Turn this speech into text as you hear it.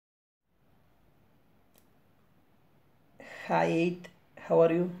Hi 8, how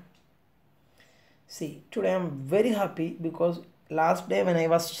are you? See, today I'm very happy because last day when I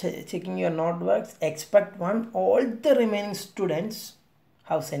was checking your notebooks, expect one, all the remaining students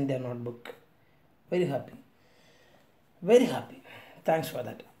have sent their notebook. Very happy. Very happy. Thanks for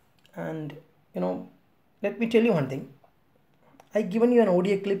that. And let me tell you one thing. I given you an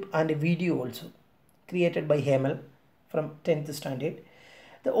audio clip and a video also created by Hemal from 10th standard.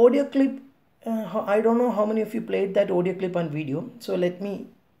 The audio clip, I don't know how many of you played that audio clip and video. So let me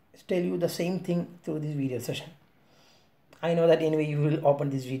tell you the same thing through this video session. I know that anyway you will open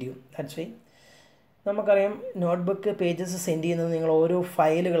this video. That's why. നമുക്കറിയാം notebook pages send ചെയ്യുന്നത് നിങ്ങൾ ഓരോ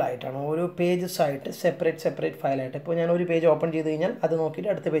ഫയലുകളായിട്ടാണ്, ഓരോ pages ആയിട്ട് separate ഫയലായിട്ട്. ഇപ്പോൾ ഞാൻ ഒരു page open ചെയ്ത് കഴിഞ്ഞാൽ അത് നോക്കിയിട്ട്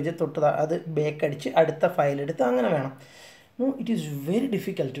അടുത്ത പേജ് തൊട്ട് അത് ബേക്ക് അടിച്ച് അടുത്ത ഫയൽ എടുത്ത് അങ്ങനെ വേണം. It is very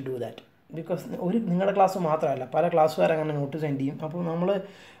difficult to do that because നിങ്ങളുടെ ക്ലാസ് മാത്രമല്ല, പല ക്ലാസ്സുകാർ അങ്ങനെ നോട്ട് സെൻഡ് ചെയ്യും. അപ്പോൾ നമ്മൾ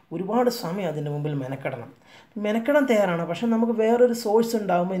ഒരുപാട് സമയം അതിൻ്റെ മുമ്പിൽ മെനക്കെടാൻ തയ്യാറാണ്. പക്ഷേ നമുക്ക് വേറൊരു സോഴ്സ്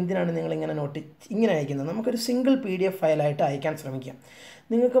ഉണ്ടാകുമ്പോൾ എന്തിനാണ് നിങ്ങളിങ്ങനെ ഇങ്ങനെ അയക്കുന്നത്? നമുക്കൊരു സിംഗിൾ PDF ഫയലായിട്ട് അയക്കാൻ ശ്രമിക്കാം.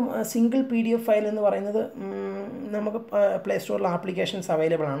 നിങ്ങൾക്ക് സിംഗിൾ PDF ഫയൽ എന്ന് പറയുന്നത് നമുക്ക് പ്ലേ സ്റ്റോറിൽ ആപ്ലിക്കേഷൻസ്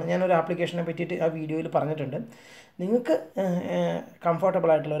അവൈലബിൾ ആണ്. ഞാനൊരു ആപ്ലിക്കേഷനെ പറ്റിയിട്ട് ആ വീഡിയോയിൽ പറഞ്ഞിട്ടുണ്ട്. നിങ്ങൾക്ക്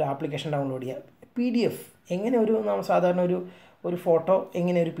കംഫർട്ടബിൾ ആയിട്ടുള്ള ഒരു ആപ്ലിക്കേഷൻ ഡൗൺലോഡ് ചെയ്യുക. PDF എങ്ങനെ സാധാരണ ഒരു ഫോട്ടോ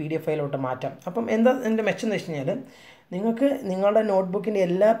എങ്ങനെ ഒരു PDF ഫയലോട്ട് മാറ്റാം. അപ്പം എന്താ എൻ്റെ മെച്ചം എന്ന് വെച്ച് കഴിഞ്ഞാൽ, നിങ്ങൾക്ക് നിങ്ങളുടെ നോട്ട്ബുക്കിൻ്റെ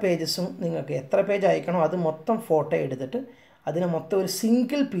എല്ലാ പേജസും നിങ്ങൾക്ക് എത്ര പേജ് അയക്കണോ അത് മൊത്തം ഫോട്ടോ എടുത്തിട്ട് അതിനെ മൊത്തം ഒരു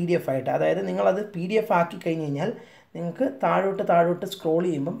സിംഗിൾ PDF ആയിട്ട്, അതായത് നിങ്ങളത് PDF ആക്കി കഴിഞ്ഞ് കഴിഞ്ഞാൽ നിങ്ങൾക്ക് താഴോട്ട് സ്ക്രോൾ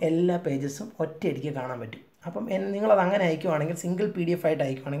ചെയ്യുമ്പം എല്ലാ പേജസും ഒറ്റയടിക്ക് കാണാൻ പറ്റും. അപ്പം നിങ്ങളത് അങ്ങനെ അയക്കുവാണെങ്കിൽ, സിംഗിൾ PDF ആയിട്ട്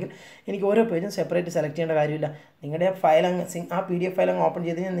അയക്കുവാണെങ്കിൽ എനിക്ക് ഓരോ പേജും സെപ്പറേറ്റ് സെലക്ട് ചെയ്യേണ്ട കാര്യമില്ല. നിങ്ങളുടെ ആ PDF ഫയൽ അങ്ങ് ഓപ്പൺ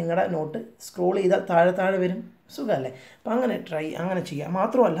ചെയ്ത് കഴിഞ്ഞാൽ നിങ്ങളുടെ നോട്ട് സ്ക്രോൾ ചെയ്താൽ താഴെ വരും. സുഖമല്ലേ? അപ്പോൾ അങ്ങനെ ചെയ്യുക.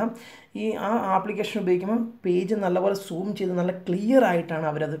 മാത്രമല്ല ഈ ആപ്ലിക്കേഷൻ ഉപയോഗിക്കുമ്പോൾ പേജ് നല്ലപോലെ സൂം ചെയ്ത് നല്ല ക്ലിയർ ആയിട്ടാണ്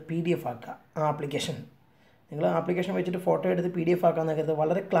അവരത് PDF ആക്കുക. ആ ആപ്ലിക്കേഷൻ നിങ്ങൾ ആപ്ലിക്കേഷൻ വെച്ചിട്ട് ഫോട്ടോ എടുത്ത് PDF ആക്കാമെന്ന് കരുതുന്നത്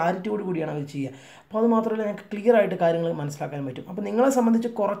വളരെ ക്ലാരിറ്റിയോട് കൂടിയാണ് അവർ ചെയ്യുക. അപ്പോൾ അത് മാത്രമല്ല നിങ്ങൾക്ക് ക്ലിയർ ആയിട്ട് കാര്യങ്ങൾ മനസ്സിലാക്കാൻ പറ്റും. അപ്പോൾ നിങ്ങളെ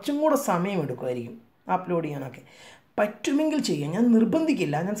സംബന്ധിച്ച് കുറച്ചും കൂടെ സമയം എടുക്കുമായിരിക്കും അപ്ലോഡ് ചെയ്യാനൊക്കെ. പറ്റുമെങ്കിൽ ചെയ്യുക. ഞാൻ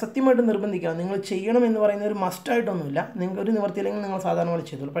നിർബന്ധിക്കില്ല, ഞാൻ സത്യമായിട്ട് നിർബന്ധിക്കാം. നിങ്ങൾ ചെയ്യണം എന്ന് പറയുന്ന ഒരു മസ്റ്റായിട്ടൊന്നുമില്ല. നിങ്ങൾക്ക് ഒരു നിവർത്തിയില്ലെങ്കിൽ നിങ്ങൾ സാധാരണ പോലെ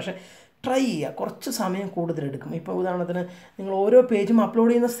ചെയ്തോളൂ. പക്ഷേ ട്രൈ ചെയ്യുക. കുറച്ച് സമയം കൂടുതലെടുക്കും. ഇപ്പോൾ ഉദാഹരണത്തിന് നിങ്ങൾ ഓരോ പേജും അപ്ലോഡ്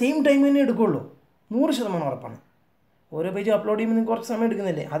ചെയ്യുന്ന സെയിം ടൈം തന്നെ എടുക്കുകയുള്ളൂ. 100% ഉറപ്പാണ്. ഓരോ പേജ് അപ്ലോഡ് ചെയ്യുമ്പോൾ നിങ്ങൾക്ക് കുറച്ച് സമയം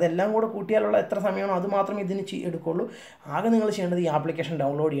എടുക്കുന്നില്ലേ? അതെല്ലാം കൂടെ കൂട്ടിയാലുള്ള എത്ര സമയമാണോ അത് മാത്രമേ ഇതിന് എടുക്കുകയുള്ളൂ. ആകെ നിങ്ങൾ ചെയ്യേണ്ടത് ഈ ആപ്ലിക്കേഷൻ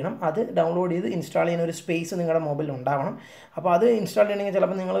ഡൗൺലോഡ് ചെയ്യണം. അത് ഡൗൺലോഡ് ചെയ്ത് ഇൻസ്റ്റാൾ ചെയ്യുന്ന ഒരു സ്പേസ് നിങ്ങളുടെ മൊബൈലിൽ ഉണ്ടാവണം. അപ്പോൾ അത് ഇൻസ്റ്റാൾ ചെയ്യണമെങ്കിൽ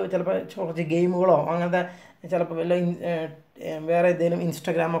ചിലപ്പോൾ കുറച്ച് ഗെയിമുകളോ അങ്ങനത്തെ ചിലപ്പോൾ വേറെ ഏതെങ്കിലും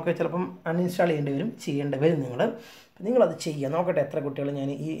ഇൻസ്റ്റാഗ്രാമൊക്കെ ചിലപ്പം അൺഇൻസ്റ്റാൾ ചെയ്യേണ്ടി വരും നിങ്ങളത് ചെയ്യുക. നോക്കട്ടെ എത്ര കുട്ടികൾ ഞാൻ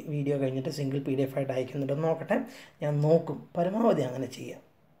ഈ വീഡിയോ കഴിഞ്ഞിട്ട് സിംഗിൾ PDF ആയിട്ട് അയക്കുന്നുണ്ടെന്ന് നോക്കട്ടെ. ഞാൻ നോക്കും, പരമാവധി അങ്ങനെ ചെയ്യാം.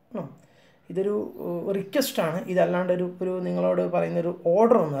 ഇതൊരു റിക്വസ്റ്റാണ്, ഇതല്ലാണ്ട് ഒരു നിങ്ങളോട് പറയുന്നൊരു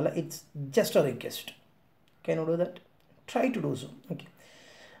ഓർഡർ ഒന്നുമല്ല. It's just A request. Can you do that? Try to do so. Okay.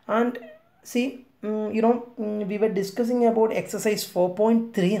 And C we were discussing about exercise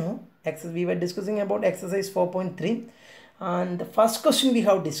 4.3. We were discussing about exercise 4.3 and the first question we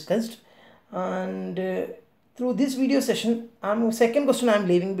have discussed, and through this video session second question I'm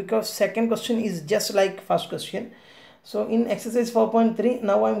leaving because second question is just like first question. So in exercise 4.3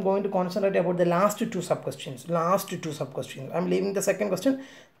 now I'm going to concentrate about the last two sub questions. I'm leaving the second question,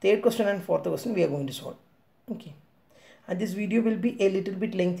 third question and fourth question we are going to solve. Okay, and this video will be a little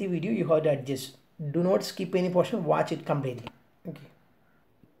bit lengthy video. You have to adjust. Do not skip any portion, watch it completely. Okay,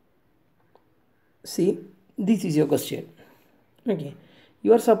 see, this is your question. Okay,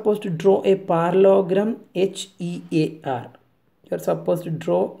 you are supposed to draw a parallelogram HEAR. You are supposed to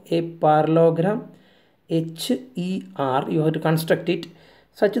draw a parallelogram HER. You have to construct it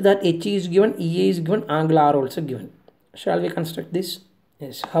such that HE is given, EA is given, angle R also given. Shall we construct this?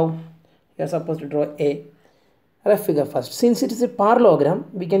 Yes. How? You are supposed to draw a rough figure first. Since it is a parallelogram,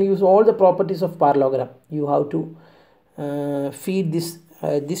 we can use all the properties of parallelogram. You have to feed this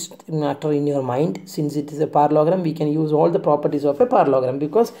matter in your mind. Since it is a parallelogram, we can use all the properties of a parallelogram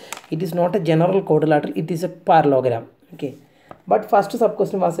because it is not a general quadrilateral, it is a parallelogram. Okay, but first sub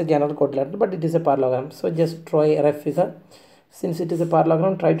question was a general quadrilateral, but it is a parallelogram. So just draw a rough figure. Since it is a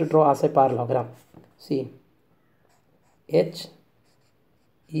parallelogram, try to draw as a parallelogram. See, HEAR.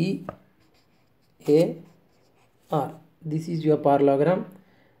 This is your parallelogram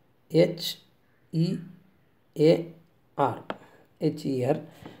HEAR.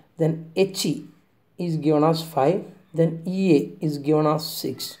 Then HE is given as 5, then EA is given as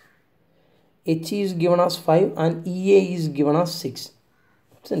 6. HE is given as 5 and EA is given as 6,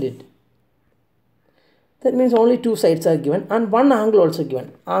 isn't it? That means only two sides are given and one angle also given.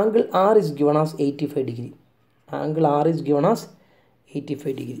 Angle R is given as 85 degree.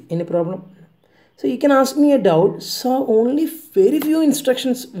 Any problem? So you can ask me a doubt. So only very few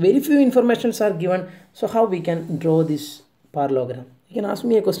instructions, very few informations are given. So how we can draw this parallelogram? You can ask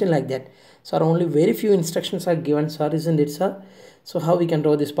me a question like that. So only very few instructions are given, sir, isn't it, sir? So how we can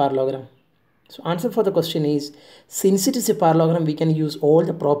draw this parallelogram? So answer for the question is, since it is a parallelogram, we can use all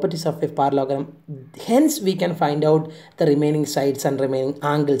the properties of a parallelogram. Hence, we can find out the remaining sides and remaining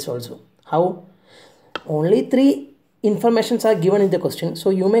angles also. How? Only three informations are given in the question. So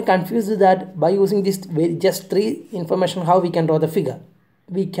you may confuse that by using this just three information, how we can draw the figure.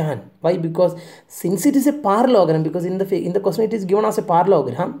 We can. Why? Because since it is a parallelogram, because in the question it is given as a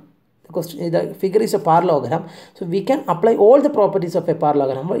parallelogram, the figure is a parallelogram, so we can apply all the properties of a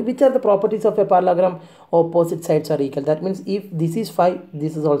parallelogram. Which are the properties of a parallelogram? Opposite sides are equal. That means if this is 5,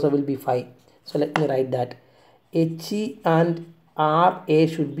 this is also will be 5. So let me write that HE and RA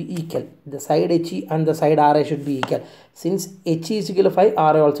should be equal. The side HE and the side RA should be equal. Since HE is equal to 5,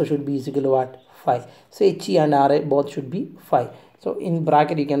 RA also should be equal to what? 5. So HE and RA both should be 5. So in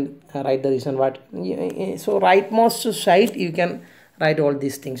bracket you can write the reason what. So rightmost side you can write all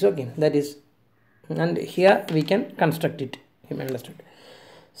these things. Okay, that is, and here we can construct it. You may understood.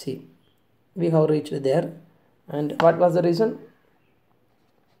 See, we have reached there, and what was the reason?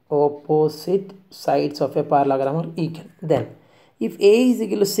 Opposite sides of a parallelogram are equal. Then if A is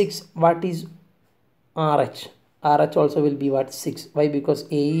equal to 6, what is RH? RH also will be what? 6. Why? Because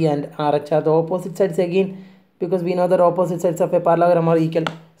AE and RH are the opposite sides again, because we know that opposite sides of a parallelogram are equal.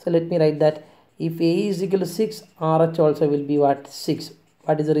 So let me write that if A is equal to 6, RH also will be what? 6.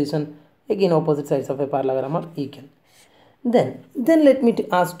 What is the reason? Again, opposite sides of a parallelogram are equal. Then let me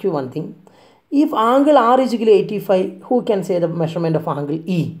ask you one thing. If angle R is equal to 85, who can say the measurement of angle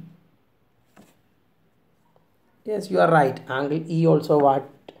E? Yes, you are right. Angle E also what?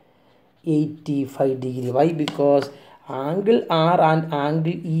 85 degree. Why? Because angle R and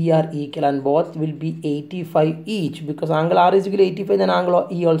angle E are equal and both will be 85 each. Because angle R is equal to 85, then angle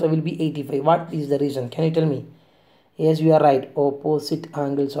E also will be 85. What is the reason? Can you tell me? Yes, you are right. Opposite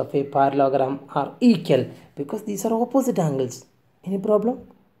angles of a parallelogram are equal, because these are opposite angles. Any problem?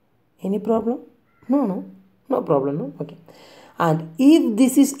 Any problem? No problem. No. Okay. And if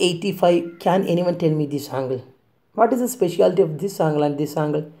this is 85, can anyone tell me this angle? What is the specialty of this angle and this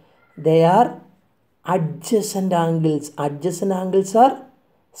angle? They are adjacent angles. Adjacent angles are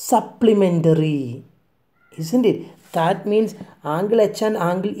supplementary, isn't it? That means angle H and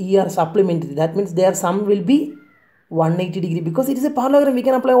angle E are supplementary. That means their sum will be 180 degree, because it is a parallelogram. We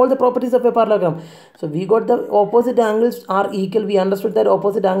can apply all the properties of a parallelogram. So we got the opposite angles are equal. We understood that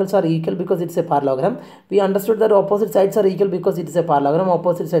opposite angles are equal because it's a parallelogram. We understood that opposite sides are equal because it is a parallelogram.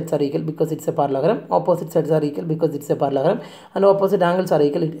 Opposite sides are equal because it's a parallelogram. Opposite sides are equal because it's a parallelogram. And opposite angles are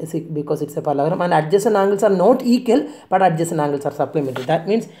equal because it's a parallelogram. And adjacent angles are not equal, but adjacent angles are supplementary. That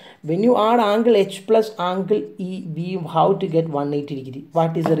means when you add angle H plus angle E, we have to get 180 degree.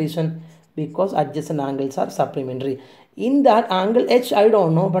 What is the reason? Because adjacent angles are supplementary. In that angle H I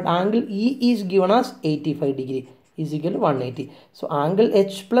don't know, but angle E is given as 85 degree is equal to 180. So angle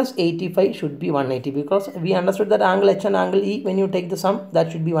H plus 85 should be 180, because we understood that angle H and angle E, when you take the sum,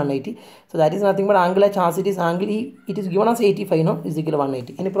 that should be 180. So that is nothing but angle H as it is, angle E, it is given as 85, no, is equal to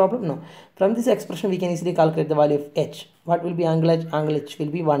 180. Any problem? No. From this expression we can easily calculate the value of H. What will be angle H? Angle H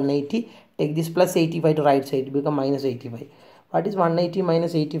will be 180. Take this plus 85 to right side, become minus 85. What is 180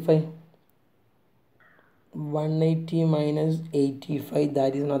 minus 85? 180 minus 85,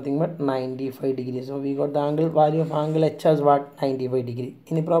 that is nothing but 95 degrees. So we got the angle value of angle H as what? 95 degree.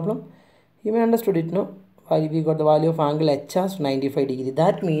 Any problem? You may understood it, no? We got the value of angle H as 95 degree.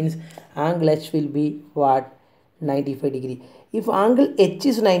 That means angle H will be what? 95 degree. If angle H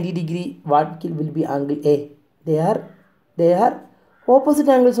is 90 degree, what will be angle A? They are opposite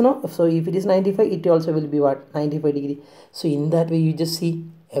angles, no? So if it is 95, it also will be what? 95 degree. So in that way you just see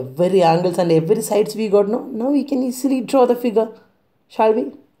every angles and every sides we got, no? Now we can easily draw the figure. Shall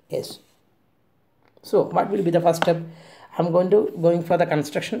we? Yes. So what will be the first step? I'm going for the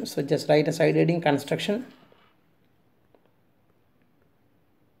construction. So just write a side heading construction.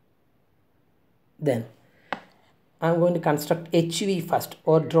 Then I'm going to construct HV first,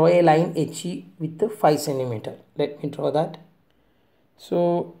 or draw a line HE with the 5 centimeter. Let me draw that.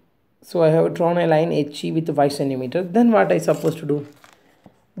 So I have drawn a line HE with 5 centimeter. Then what I supposed to do?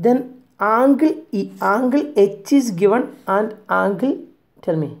 Then angle H is given and angle,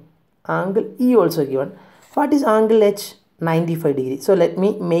 tell me, angle E also given. What is angle H? 95 degree. So let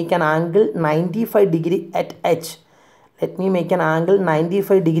me make an angle 95 degree at H. Let me make an angle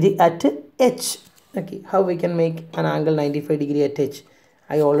 95 degree at H. Okay, how we can make an angle 95 degree at H?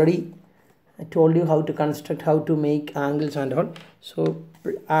 I already told you how to construct, how to make angles and all. So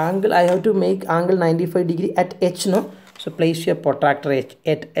angle, I have to make angle 95 degree at H, no? So place your protractor H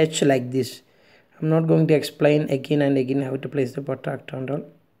at H like this. I'm not going to explain again and again how to place the protractor and all.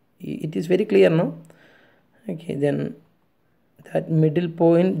 It is very clear, no? Okay, then that middle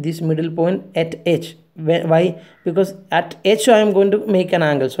point, this middle point at H. Why? Because at H I am going to make an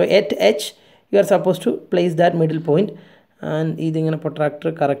angle. So at H you are supposed to place that middle point, and this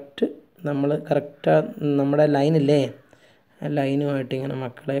protractor correct. Correct നമ്മുടെ ലൈനില്ലേ ആ ലൈനുമായിട്ട് ഇങ്ങനെ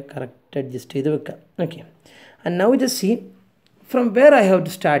മക്കളെ correct adjust ചെയ്ത് വെക്കാം. Okay, and now just see from where I have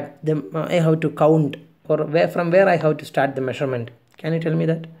to start the I have to count, or from where I have to start the measurement. Can you tell me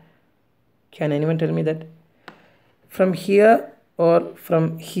that? Can anyone tell me that? From here or from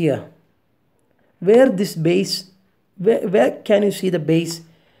here? Where this base, where can you see the base?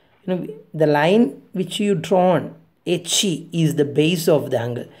 The line which you drawn HE is the base of the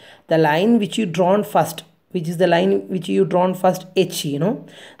angle. The line which you drawn first, which is the line which you drawn first, HE,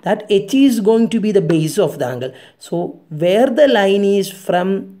 that HE is going to be the base of the angle. So where the line is, from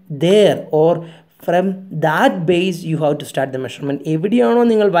there or from that base you have to start the measurement. എവിടെയാണോ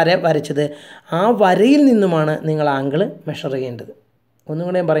നിങ്ങൾ വരച്ചത് ആ വരയിൽ നിന്നുമാണ് നിങ്ങൾ angle measure ചെയ്യേണ്ടത്. ഒന്നും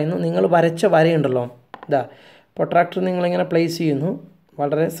കൂടെ ഞാൻ പറയുന്നു, നിങ്ങൾ വരച്ച വരയുണ്ടല്ലോ, ഇതാ പ്രൊട്രാക്ടർ നിങ്ങളിങ്ങനെ പ്ലേസ് ചെയ്യുന്നു,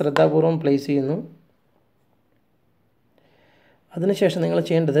 വളരെ ശ്രദ്ധാപൂർവം പ്ലേസ് ചെയ്യുന്നു. അതിനുശേഷം നിങ്ങൾ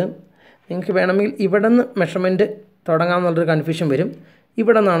ചെയ്യേണ്ടത്, നിങ്ങൾക്ക് വേണമെങ്കിൽ ഇവിടെ നിന്ന് മെഷർമെൻറ്റ് തുടങ്ങാമെന്നുള്ളൊരു കൺഫ്യൂഷൻ വരും,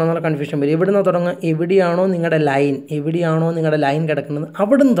 ഇവിടെ നിന്നാണെന്നുള്ള കൺഫ്യൂഷൻ വരും. എവിടെ നിന്ന് തുടങ്ങുക? എവിടെയാണോ നിങ്ങളുടെ ലൈൻ കിടക്കുന്നത്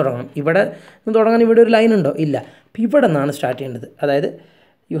അവിടെ നിന്ന് തുടങ്ങണം. ഇവിടെ നിന്ന് തുടങ്ങാൻ ഇവിടെ ഒരു ലൈൻ ഉണ്ടോ? ഇല്ല. അപ്പോൾ ഇവിടെ നിന്നാണ് സ്റ്റാർട്ട് ചെയ്യേണ്ടത്. അതായത്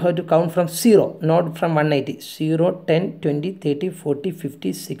you have to count from 0, not from 180. 0, 10, 20, 30, 40, 50,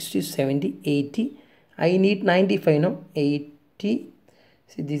 60, 70, 80. I need 95, no? 80.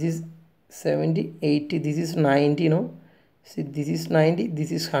 See, this is 70, 80, this is 90, no? See, this is 90,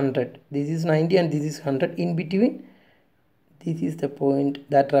 this is 100. This is 90 and this is 100. In between, this is the point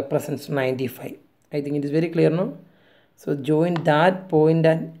that represents 95. I think it is very clear, no? So join that point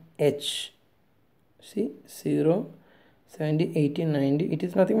and H. See, 0, 70, 80, 90. It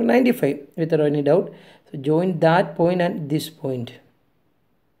is nothing but 95 without any doubt. So join that point and this point.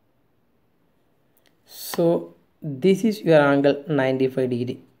 So this is your angle 95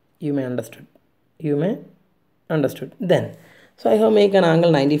 degree. You may understood. Then, so I have make an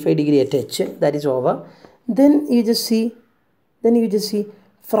angle 95 degree at H. That is over. Then you just see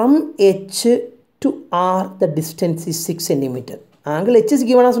from H to R the distance is 6 centimeter. Angle H is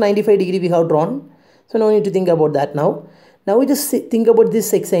given as 95 degree we have drawn. So no need to think about that now. Now we just think about this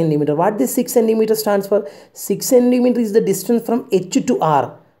 6 centimeter. What this 6 centimeter stands for? 6 centimeter is the distance from H to R.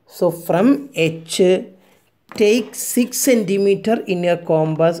 So from H, take 6 centimeter in your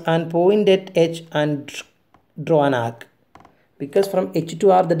compass and point at H and draw an arc. Because from H to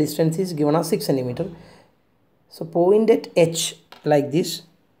R the distance is given as 6 centimeter. So point at H like this.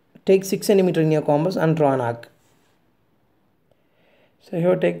 Take 6 centimeter in your compass and draw an arc. So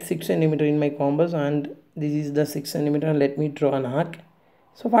here take 6 centimeter in my compass and this is the 6 centimeter, and let me draw an arc.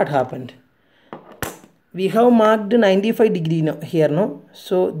 So what happened? We have marked 95 degree here, no?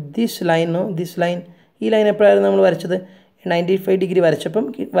 So this line, no? This line, ഈ line എപ്പോഴായിരുന്നു നമ്മൾ വരച്ചത്? 95 degree വരച്ചപ്പം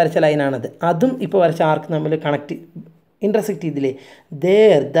വരച്ച ലൈനാണത്. അതും ഇപ്പോൾ വരച്ച ആർക്ക് നമ്മൾ connect intersect ചെയ്തില്ലേ?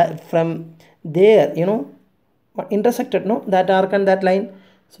 From there, intersected, no? That arc and that line.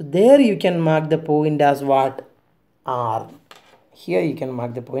 So there you can mark the point as what? R. Here you can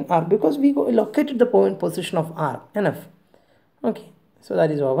mark the point R because we located the point position of R. Enough. Okay, so that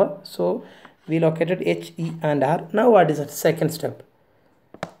is over. So we located H, E and R. Now what is the second step?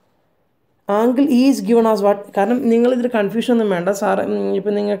 Angle E is given as what? കാരണം നിങ്ങൾ ഇതിൽ confusion ഒന്നും വേണ്ട sir.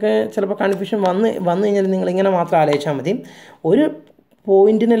 ഇപ്പം നിങ്ങൾക്ക് ചിലപ്പോൾ confusion വന്നു കഴിഞ്ഞാൽ നിങ്ങൾ ഇങ്ങനെ മാത്രം ആലോചിച്ചാൽ മതി. ഒരു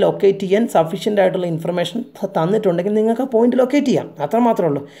പോയിന്റിനെ ലൊക്കേറ്റ് ചെയ്യാൻ സഫീഷ്യൻ്റ് ആയിട്ടുള്ള ഇൻഫർമേഷൻ തന്നിട്ടുണ്ടെങ്കിൽ നിങ്ങൾക്ക് ആ പോയിന്റ് ലൊക്കേറ്റ് ചെയ്യാം. അത്ര മാത്രമേ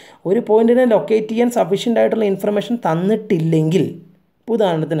ഉള്ളൂ. ഒരു പോയിന്റിനെ ലൊക്കേറ്റ് ചെയ്യാൻ സഫീഷ്യൻ്റ് ആയിട്ടുള്ള ഇൻഫർമേഷൻ തന്നിട്ടില്ലെങ്കിൽ,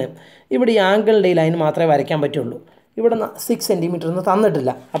 ഉദാഹരണത്തിന് ഇവിടെ ഈ ആംഗിളിൻ്റെ ഈ ലൈൻ മാത്രമേ വരയ്ക്കാൻ പറ്റുള്ളൂ. ഇവിടെ 6 സെൻറ്റിമീറ്റർ ഒന്നും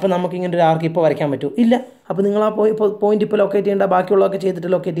തന്നിട്ടില്ല. അപ്പോൾ നമുക്ക് ഇങ്ങനെ ഒരു ആർക്ക് ഇപ്പോൾ വരയ്ക്കാൻ പറ്റുമോ? ഇല്ല. അപ്പോൾ നിങ്ങൾ ആ പോയിന്റ് ഇപ്പോൾ ലൊക്കേറ്റ് ചെയ്യേണ്ട, ബാക്കിയുള്ളതൊക്കെ ചെയ്തിട്ട്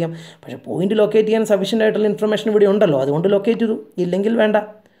ലൊക്കേറ്റ് ചെയ്യാം. പക്ഷേ പോയിന്റ് ലൊക്കേറ്റ് ചെയ്യാൻ സഫീഷ്യൻ്റ് ആയിട്ടുള്ള ഇൻഫർമേഷൻ ഇവിടെ ഉണ്ടല്ലോ, അതുകൊണ്ട് ലൊക്കേറ്റ് ചെയ്തു. ഇല്ലെങ്കിൽ വേണ്ട.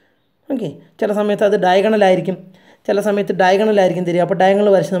 ഓക്കെ, ചില സമയത്ത് അത് ഡയഗണലായിരിക്കും, ചില സമയത്ത് ഡയഗണലായിരിക്കും തരിക. അപ്പോൾ ഡയഗണൽ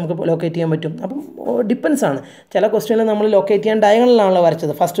വരച്ച് നമുക്ക് ലൊക്കേറ്റ് ചെയ്യാൻ പറ്റും. അപ്പം ഡിപ്പെൻസ് ആണ്. ചില ക്വസ്റ്റ്യനിൽ നമ്മൾ ലൊക്കേറ്റ് ചെയ്യാൻ ഡയഗണലാണല്ലോ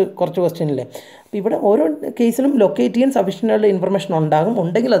വരച്ചത് ഫസ്റ്റ് കുറച്ച് ക്വസ്റ്റ്യനിൽ. അപ്പോൾ ഇവിടെ ഓരോ കേസിലും ലൊക്കേറ്റ് ചെയ്യാൻ സഫീഷ്യൻ്റ് ആയിട്ടുള്ള ഇൻഫർമേഷൻ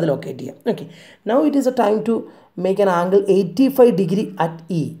ഉണ്ടെങ്കിൽ അത് ലൊക്കേറ്റ് ചെയ്യാം. Okay, now it is A time to make an angle 85 degree at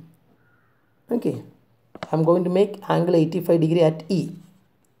E. Okay, I'm going to make angle 85 degree at E.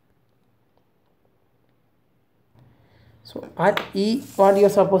 So at E, what you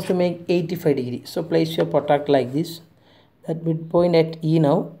are supposed to make? 85 degree. So place your protractor like this. That midpoint at E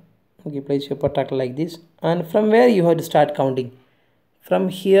now. Okay, place your protractor like this. And from where you have to start counting? from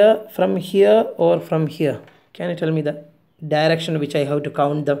here or from here? Can you tell me the direction which I have to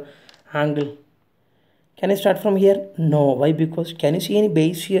count the angle? Can I start from here? No. Why? Because can you see any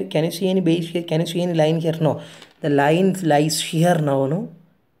base here? Can you see any base here? Can you see any line here? No. The line lies here now, no?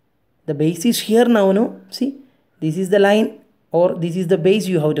 The base is here now, no? See, this is the line or this is the base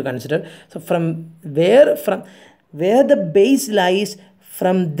you have to consider. So from where the base lies,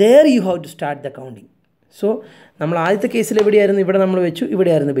 from there you have to start the counting. So നമ്മൾ ആദ്യത്തെ കേസിൽ എവിടെയായിരുന്നു? ഇവിടെ നമ്മൾ വെച്ചു,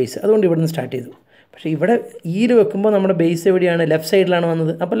 ഇവിടെയായിരുന്നു base, അതുകൊണ്ട് ഇവിടെ നിന്ന് സ്റ്റാർട്ട് ചെയ്തു. പക്ഷേ ഇവിടെ ഈയിൽ വെക്കുമ്പോൾ നമ്മുടെ ബേസ് എവിടെയാണ്? ലെഫ്റ്റ് സൈഡിലാണ്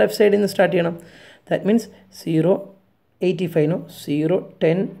വന്നത്. അപ്പോൾ ലെഫ്റ്റ് സൈഡിൽ നിന്ന് സ്റ്റാർട്ട് ചെയ്യണം. That means 0, 85, no? 0,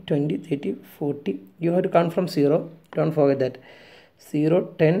 10, 20, 30, 40. You have to count from 0. Don't forget that. 0,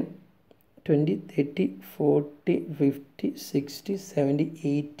 10, 20, 30, 40, 50, 60, 70,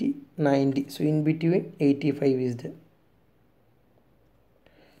 80, 90. So in between 85 is there.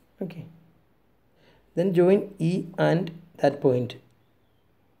 Okay. Then join E and that point.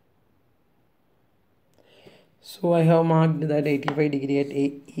 So I have marked that 85 degree at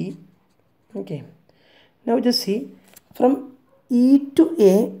E. Okay. Now just see from E to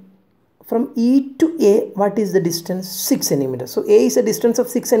A. From E to A, what is the distance? 6 cm. So A is a distance of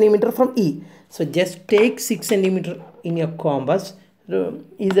 6 cm from E. So just take 6 cm in your compass.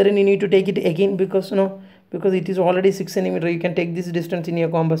 Is there any need to take it again? Because no, because it is already 6 cm. You can take this distance in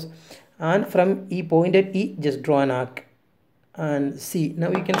your compass. And from E, point at E, just draw an arc. And see,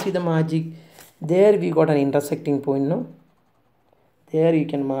 now you can see the magic. There we got an intersecting point, no? There you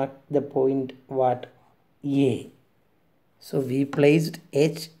can mark the point what? A. So we placed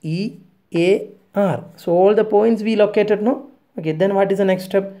H, E, A, R. So all the points we located, no? Okay, then what is the next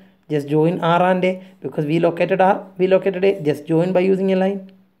step? Just join R and A. Because we located R, we located A. Just join by using a line.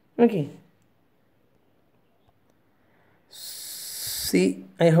 Okay. See,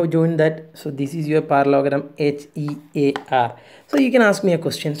 I have joined that. So this is your parallelogram H, E, A, R. So you can ask me a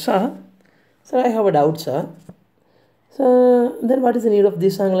question. Sir, I have a doubt, sir. So then what is the need of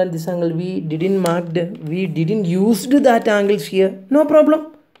this angle and this angle? We didn't use that angles here. No problem.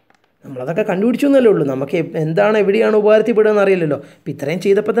 നമ്മളതൊക്കെ കണ്ടുപിടിച്ചു എന്നല്ലേ ഉള്ളൂ. നമുക്ക് എന്താണ് എവിടെയാണ് ഉപകാരത്തിൽപ്പെടുക എന്നറിയില്ലല്ലോ. അപ്പോൾ ഇത്രയും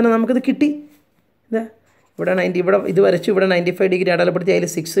ചെയ്തപ്പോൾ തന്നെ നമുക്കത് കിട്ടി. ഇതാ ഇവിടെ 90, ഇവിടെ ഇത് വരച്ചു, ഇവിടെ 95 ഡിഗ്രി അടയാളപ്പെടുത്തി, അതിൽ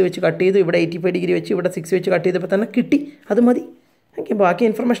 6 വെച്ച് കട്ട് ചെയ്തു, ഇവിടെ 85 ഡിഗ്രി വെച്ച്, ഇവിടെ 6 വെച്ച് കട്ട് ചെയ്തപ്പോൾ തന്നെ കിട്ടി. അത് മതി. ഓക്കെ, ബാക്കി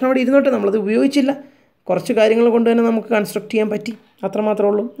ഇൻഫർമേഷൻ അവിടെ ഇരുന്നോട്ടെ, നമ്മളത് ഉപയോഗിച്ചില്ല. കുറച്ച് കാര്യങ്ങൾ കൊണ്ട് തന്നെ നമുക്ക് കൺസ്ട്രക്ട് ചെയ്യാൻ പറ്റി, അത്രമാത്രമേ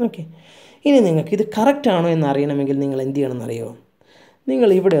ഉള്ളൂ. ഓക്കെ, ഇനി നിങ്ങൾക്ക് ഇത് കറക്റ്റ് ആണോ എന്ന് അറിയണമെങ്കിൽ നിങ്ങൾ എന്ത് ചെയ്യണമെന്നറിയുമോ? നിങ്ങൾ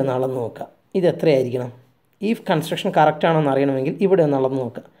ഇവിടെ ഒന്ന് അളന്ന് നോക്കുക. ഇത് എത്രയായിരിക്കണം? ഈ കൺസ്ട്രക്ഷൻ കറക്റ്റ് ആണോ എന്ന് അറിയണമെങ്കിൽ ഇവിടെ ഒന്ന് അളന്ന്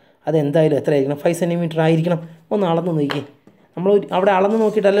നോക്കുക. അതെന്തായാലും എത്രയായിരിക്കണം? 5 cm ആയിരിക്കണം. ഒന്ന് അളന്ന് നോക്കി. നമ്മൾ അവിടെ അളന്ന്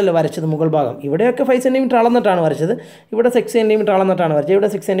നോക്കിയിട്ടല്ലല്ലോ വരച്ചത് മുകൾ ഭാഗം. ഇവിടെയൊക്കെ 5 cm അളന്നിട്ടാണ് വരച്ചത്, ഇവിടെ 6 cm അളന്നിട്ടാണ് വരച്ചത്, ഇവിടെ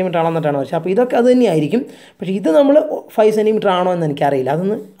 6 cm അളന്നിട്ടാണ് വരച്ചത്. അപ്പോൾ ഇതൊക്കെ അത് തന്നെയായിരിക്കും. പക്ഷേ ഇത് നമ്മൾ 5 cm ആണോ എന്ന് എനിക്കറിയില്ല.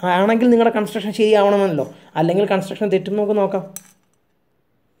 അതൊന്ന് ആണെങ്കിൽ നിങ്ങളുടെ കൺസ്ട്രക്ഷൻ ശരിയാവണമെന്നല്ലോ, അല്ലെങ്കിൽ കൺസ്ട്രക്ഷൻ തെറ്റും നമുക്ക് നോക്കാം.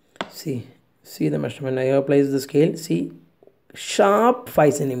 See the measurement. I have placed the scale. See, sharp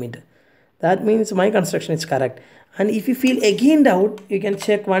 5 cm. That means my construction is correct. And if you feel again doubt, you can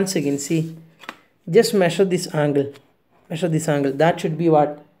check once again. See, just measure this angle. That should be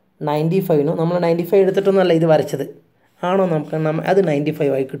what? 95. No, നമ്മൾ 95 എടുത്തിട്ടൊന്നുമല്ല ഇത് വരച്ചത്. ആണോ നമുക്ക് അത് 95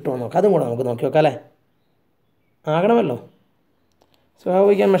 ആയി കിട്ടുമോ നോക്കാം. അതും കൂടെ നമുക്ക് നോക്കി നോക്കാം അല്ലേ? ആകണമല്ലോ. So how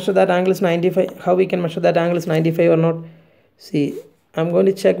we can measure that angle is 95? How we can measure that angle is 95 or not? See, I'm going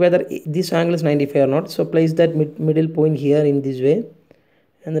to check whether this angle is 95 or not. So place that middle point here in this way.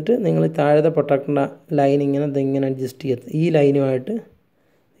 എന്നിട്ട് നിങ്ങൾ താഴത്തെ പ്രൊട്ടക്ടറിൻ്റെ line ഇങ്ങനെ adjust ചെയ്യുക. ഈ ലൈനുമായിട്ട്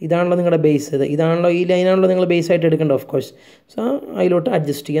ഇതാണല്ലോ നിങ്ങളുടെ base, ഇതാണല്ലോ ഈ ലൈനാണല്ലോ നിങ്ങൾ ബേസ് ആയിട്ട് എടുക്കേണ്ടത് ഓഫ് കോഴ്സ്. സോ അതിലോട്ട്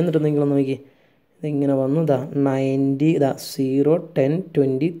അഡ്ജസ്റ്റ് ചെയ്യുക. എന്നിട്ട് നിങ്ങൾ നോക്കി ഇതിങ്ങനെ വന്നു. 90, 0, 10,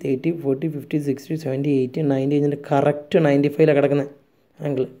 20, 30, 40, 50, 60, 70, 80, 90 കഴിഞ്ഞിട്ട് കറക്റ്റ് 95 കിടക്കുന്ന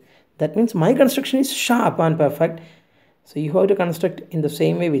angle. That means my construction is sharp and perfect. So you have to construct in the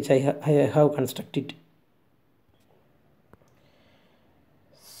same way which I have constructed.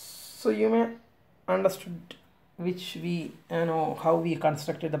 So you may understood which we know how we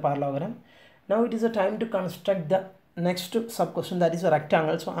constructed the parallelogram. Now it is a time to construct the next sub question, that is a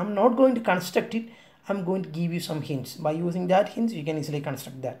rectangle. So I'm not going to construct it, I'm going to give you some hints. By using that hints you can easily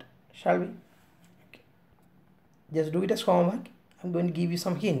construct that. Shall we? Okay. Just do it as homework. I'm going to give you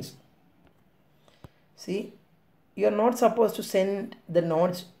some hints. See, you are not supposed to send the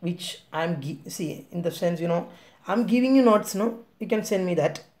notes which I'm see, in the sense, you know, I'm giving you notes, no, you can send me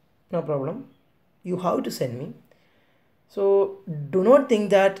that, no problem. You have to send me. So do not think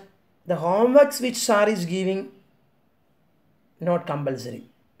that the homeworks which sir is giving not compulsory,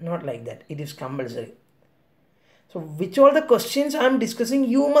 not like that. It is compulsory. So which all the questions I'm discussing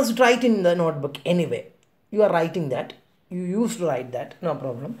you must write in the notebook anyway. You are writing that, you used to write that, no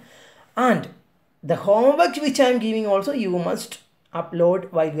problem. And the homework which I am giving also you must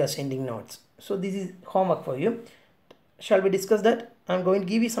upload while you are sending notes. So this is homework for you. Shall we discuss that? I'm going to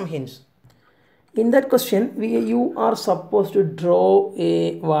give you some hints. In that question, you are supposed to draw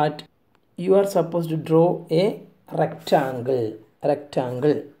a what? You are supposed to draw a rectangle.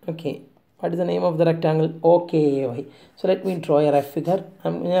 Okay. What is the name of the rectangle? Okay. So let me draw a rough figure.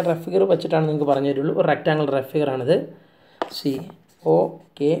 I'm in a rough figure. Rectangle rough figure. See.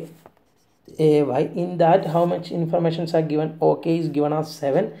 Okay. AY. In that, how much informations are given? OK is given as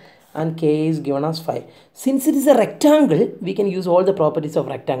 7 and K is given as 5. Since it is a rectangle, we can use all the properties of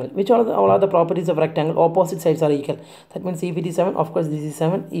rectangle. Which all are the properties of rectangle? Opposite sides are equal. That means if it is 7, of course this is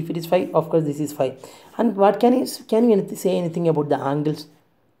 7. If it is 5, of course this is 5. And what can you say anything about the angles?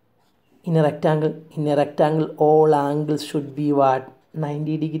 In a rectangle, all angles should be what?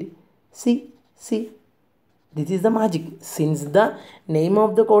 90 degree. See. This is the magic. Since the name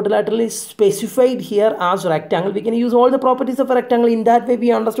of the quadrilateral is specified here as rectangle, we can use all the properties of a rectangle. In that way, we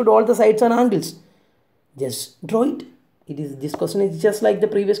understood all the sides and angles. Just draw it. This question is just like the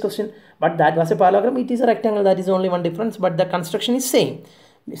previous question, but that was a parallelogram. It is a rectangle. That is only one difference, but the construction is same.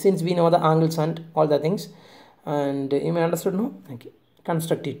 Since we know the angles and all the things, and you may understood, no? Okay.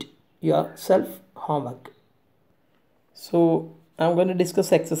 Construct it yourself. Homework. So I'm going to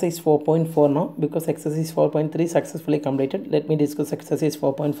discuss exercise 4.4 now, because exercise 4.3 successfully completed. Let me discuss exercise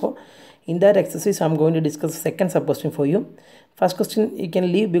 4.4. In that exercise, I'm going to discuss second sub question for you. First question you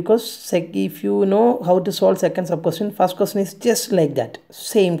can leave, because if you know how to solve second sub question, first question is just like that,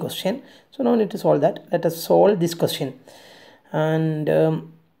 same question. So no need to solve that. Let us solve this question.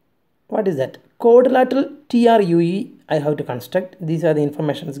 And what is that? Quadrilateral TRUE I have to construct. These are the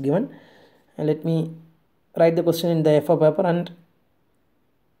informations given. And let me write the question in the A4 paper. And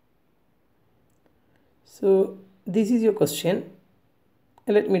so this is your question.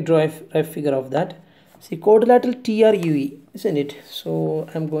 Let me draw a figure of that. See, quadrilateral TRUE, isn't it? So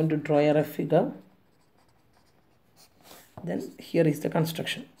I'm going to draw a rough figure. Then here is the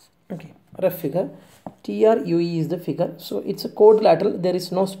construction. Okay, rough figure. TRUE is the figure. So it's a quadrilateral. There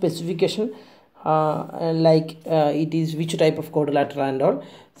is no specification it is which type of quadrilateral and all.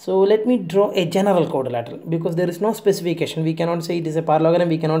 So let me draw a general quadrilateral, because there is no specification. We cannot say it is a parallelogram,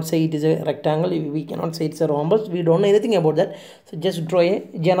 we cannot say it is a rectangle, we cannot say it's a rhombus. We don't know anything about that. So just draw a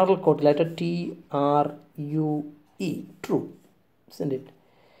general quadrilateral, TRUE, true, isn't it?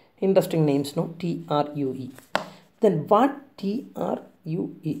 Interesting names, no? TRUE. Then what TRUE,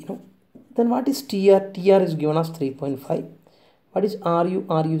 no? Then what is TR? TR is given as 3.5. What is RU?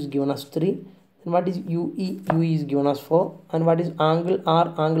 RU is given as 3. And what is UE? UE is given as 4. And what is angle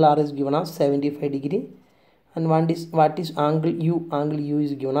R? Angle R is given as 75 degree. And what is angle U? Angle U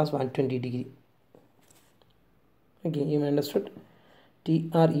is given as 120 degree. Okay, you understood?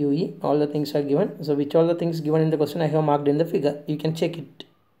 TRUE, all the things are given. So which all the things given in the question I have marked in the figure. You can check it.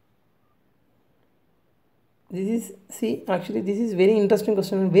 Actually this is very interesting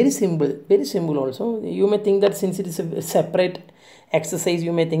question, very simple also. You may think that since it is a separate exercise,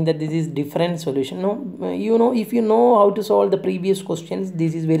 you may think that this is different solution. No, if you know how to solve the previous questions,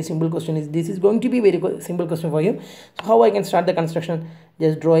 this is very simple question. This is going to be very simple question for you. So how I can start the construction?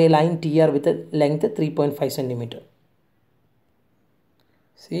 Just draw a line TR with a length 3.5 centimeter.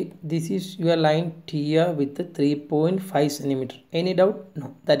 See, this is your line TR with a 3.5 centimeter. Any doubt?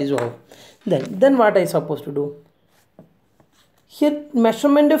 No, that is all. Then what I supposed to do? Here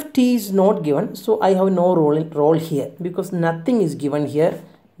measurement of T is not given, so I have no role here, because nothing is given here.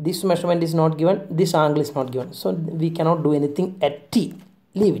 This measurement is not given, this angle is not given, so we cannot do anything at T.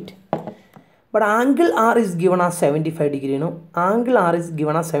 Leave it. But angle R is given as 75 degree, angle R is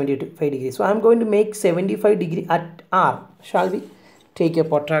given as 75 degree. So I am going to make 75 degree at R. Shall we? Take your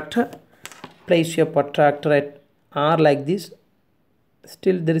protractor, place your protractor at R like this.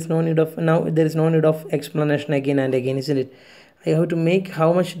 Still there is no need of explanation again and again, isn't it? I have to make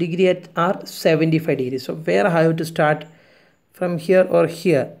how much degree at R? 75 degrees. So where I have to start? From here or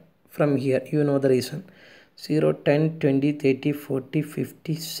here? From here. You know the reason. 0, 10, 20, 30, 40,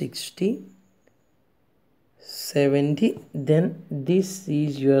 50, 60, 70. Then this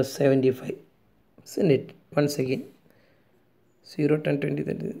is your 75. Isn't it? Once again. 0, 10, 20,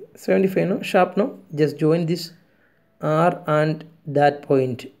 30, 75, no? Sharp, no? Just join this R and that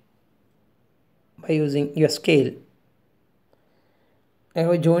point by using your scale. I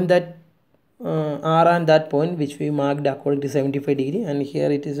have joined that R and that point which we marked according to 75 degree, and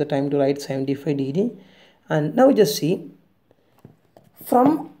here it is the time to write 75 degree. And now just see,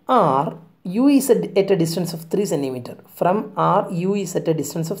 from R U is at a distance of 3 centimeter. From R U is at a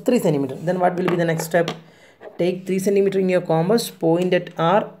distance of 3 centimeter. Then what will be the next step? Take 3 centimeter in your compass, point at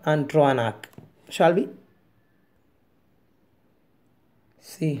R and draw an arc. Shall we?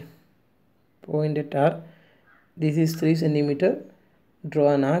 See, point at R. This is 3 centimeter. Draw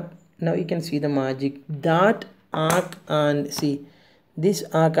an arc. Now you can see the magic. That arc and see this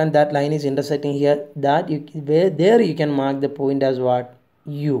arc and that line is intersecting here. That there you can mark the point as what?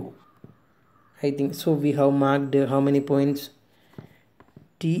 U. I think so. We have marked how many points?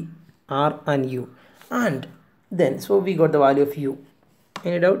 T, R and U. And then so we got the value of U.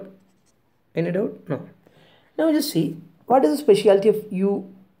 Any doubt? Any doubt? No. Now just see what is the speciality of U.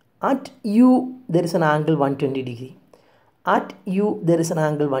 At U there is an angle 120 degree. At U there is an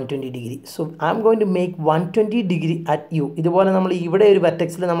angle 120 degree. So I am going to make 120 degree at U. ഇതുപോലെ നമ്മൾ ഇവിടെ ഒരു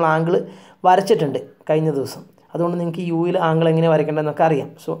വെർട്ടെക്സിൽ നമ്മൾ angle വരച്ചിട്ടുണ്ട് കഴിഞ്ഞ ദിവസം. അതുകൊണ്ട് നിങ്ങൾക്ക് യുയിൽ ആംഗിൾ എങ്ങനെ വരയ്ക്കേണ്ടതെന്നൊക്കെ അറിയാം.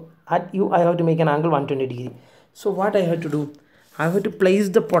 So at U I have to make an angle 120 degree. So what I have to do? I have to place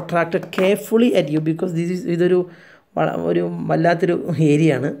the protractor carefully at U because ഇതൊരു വല്ലാത്തൊരു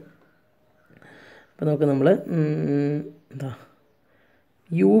ഏരിയ ആണ്. അപ്പോൾ നമുക്ക് നമ്മൾ എന്താ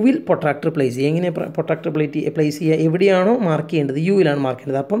യുവിൽ പ്രൊട്രാക്ടർ പ്ലേസ് ചെയ്യുക. എങ്ങനെ പ്രൊട്രാക്ടർ പ്ലേസ് ചെയ്യുക? എവിടെയാണോ മാർക്ക് ചെയ്യേണ്ടത് യുവിലാണ് മാർക്ക്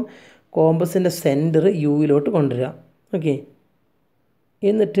ചെയ്യേണ്ടത്. അപ്പം കോമ്പസിൻ്റെ സെൻറ്റർ യുവിലോട്ട് കൊണ്ടുവരിക. ഓക്കെ,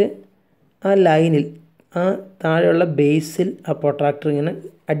 എന്നിട്ട് ആ ലൈനിൽ ആ താഴെയുള്ള ബേസിൽ ആ പ്രൊട്രാക്ടർ ഇങ്ങനെ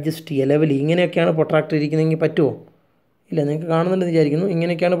അഡ്ജസ്റ്റ് ചെയ്യുക, ലെവൽ. ഇങ്ങനെയൊക്കെയാണ് പ്രൊട്രാക്ടർ ഇരിക്കുന്നതെങ്കിൽ പറ്റുമോ? ഇല്ല, നിങ്ങൾക്ക് കാണുന്നുണ്ടെന്ന് വിചാരിക്കുന്നു.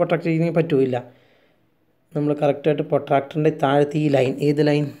 ഇങ്ങനെയൊക്കെയാണ് പ്രൊട്രാക്ടർ ഇരിക്കുന്നതെങ്കിൽ പറ്റുമോ? ഇല്ല. നമ്മൾ കറക്റ്റായിട്ട് പ്രൊട്രാക്ടറിൻ്റെ താഴത്തെ ഈ ലൈൻ, ഏത്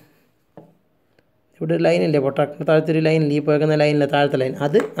ലൈൻ? ഇവിടെ ഒരു ലൈനില്ലേ, പ്രൊട്രാക്ടറിൻ്റെ താഴത്തെ ഒരു ലൈനില്ലേ, ഈ പോയേക്കുന്ന ലൈനിലെ താഴത്തെ ലൈൻ,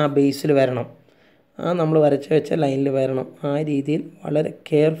 അത് ആ ബേസിൽ വരണം. ആ നമ്മൾ വരച്ച് വെച്ച ലൈനിൽ വരണം. ആ രീതിയിൽ വളരെ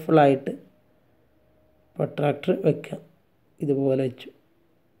കെയർഫുള്ളായിട്ട് പ്രൊട്രാക്ടർ വെക്കുക. ഇതുപോലെ വെച്ചു.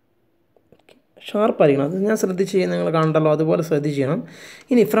 ഷാർപ്പായിരിക്കണം. അത് ഞാൻ ശ്രദ്ധിച്ച് ചെയ്യുന്നത് നിങ്ങൾ കണ്ടല്ലോ, അതുപോലെ ശ്രദ്ധിച്ച് ചെയ്യണം.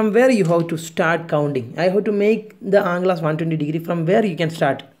 ഇനി from where you have to start counting. I have to make the angle as 120 degree. From where you can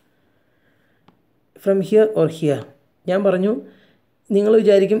start? From here or here. ഞാൻ പറഞ്ഞു, നിങ്ങൾ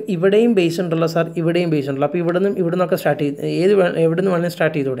വിചാരിക്കും ഇവിടെയും ബേസ് ഉണ്ടല്ലോ സാർ, ഇവിടെയും ബേസ് ഉണ്ടല്ലോ, അപ്പോൾ ഇവിടെ നിന്നൊക്കെ സ്റ്റാർട്ട് ചെയ്ത് എവിടെ നിന്ന് വേണമെങ്കിൽ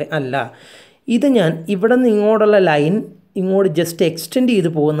സ്റ്റാർട്ട് ചെയ്തൂടെ? അല്ല, ഇത് ഞാൻ ഇവിടെ നിന്ന് ഇങ്ങോട്ടുള്ള ലൈൻ ഇങ്ങോട്ട് ജസ്റ്റ് എക്സ്റ്റെൻഡ് ചെയ്ത്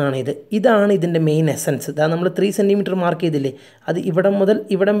പോകുന്നതാണ്. ഇതാണ് ഇതിൻ്റെ മെയിൻ എസൻസ്. ഇതാ നമ്മൾ 3 സെൻറ്റിമീറ്റർ മാർക്ക് ചെയ്തില്ലേ, അത് ഇവിടം മുതൽ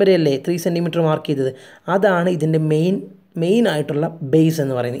ഇവിടം വരെയല്ലേ 3 സെൻറ്റിമീറ്റർ മാർക്ക് ചെയ്തത്. അതാണ് ഇതിൻ്റെ മെയിൻ ആയിട്ടുള്ള ബേസ്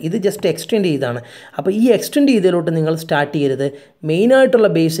എന്ന് പറയുന്നത്. ഇത് ജസ്റ്റ് എക്സ്റ്റെൻഡ് ചെയ്താണ്. അപ്പോൾ ഈ എക്സ്റ്റെൻഡ് ചെയ്തതിലോട്ട് നിങ്ങൾ സ്റ്റാർട്ട് ചെയ്യരുത്. മെയിനായിട്ടുള്ള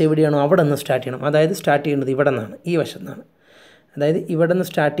ബേസ് എവിടെയാണോ അവിടെ നിന്ന് സ്റ്റാർട്ട് ചെയ്യണം. അതായത് സ്റ്റാർട്ട് ചെയ്യേണ്ടത് ഇവിടെ നിന്നാണ്, ഈ വശത്തു നിന്നാണ്. അതായത് ഇവിടെ നിന്ന്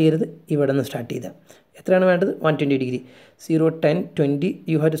സ്റ്റാർട്ട് ചെയ്യരുത്, ഇവിടെ നിന്ന് സ്റ്റാർട്ട് ചെയ്താൽ. എത്രയാണ് വേണ്ടത്? 120 degree. 0, 10, 20.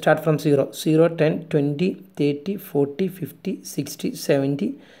 You have to start from 0. 0, 10, 20, 30, 40, 50, 60, 70,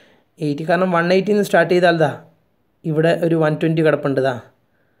 80. കാരണം 180 നിന്ന് സ്റ്റാർട്ട് ചെയ്താൽ ദാ ഇവിടെ ഒരു 120 കിടപ്പുണ്ട്.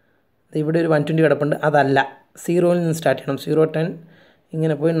 ഇവിടെ ഒരു 120 കിടപ്പുണ്ട്. അതല്ല, 0യിൽ നിന്ന് സ്റ്റാർട്ട് ചെയ്യണം. 0, 10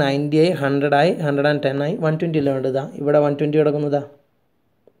 ഇങ്ങനെ പോയി 90 ആയി, 100 ആയി, 110 ആയി, 120 അല്ല വേണ്ടത്. ഇവിടെ 120 കിടക്കുന്നതാ.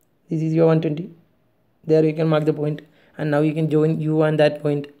 This is your 120. there you can mark the point, and now you can join U and that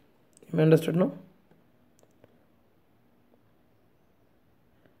point. You understood, no?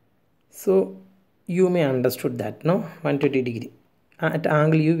 So you may understood that, no? 120 degree at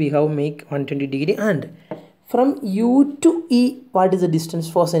angle U we have make 120 degree. And from U to E, what is the distance?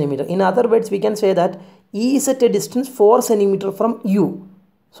 4 centimeter. In other words, we can say that E is at a distance 4 centimeter from U.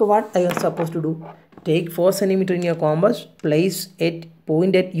 So what I am supposed to do? Take 4 centimeter in your compass, place it,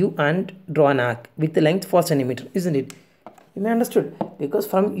 point at U and draw an arc with the length 4 centimeter, isn't it? You may understood, because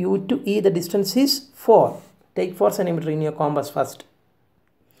from U to E the distance is 4. Take 4 centimeter in your compass first.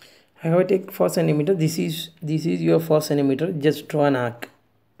 I have to take 4 centimeter. This is your 4 centimeter. Just draw an arc,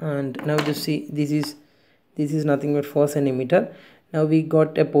 and now just see, this is nothing but 4 centimeter. Now we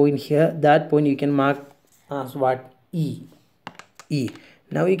got a point here. That point you can mark as what? E.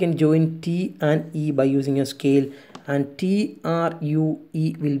 Now you can join T and E by using a scale, and T, R, U, E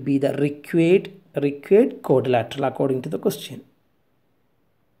will be the required quadrilateral according to the question.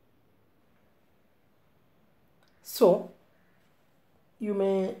 So you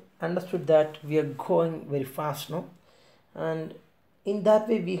may understood that we are going very fast now, and in that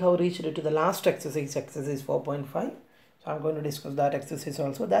way we have reached to the last exercise 4.5. So I'm going to discuss that exercise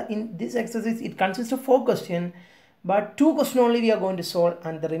also. That in this exercise it consists of 4 questions, but 2 questions only we are going to solve,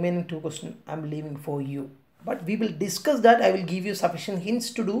 and the remaining 2 questions I'm leaving for you. But we will discuss that. I will give you sufficient hints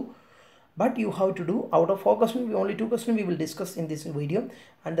to do, but you have to do out of 4 questions. Only 2 questions we will discuss in this video,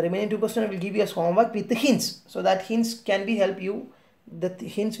 and the remaining 2 questions I will give you as homework with the hints, so that hints can be help you. The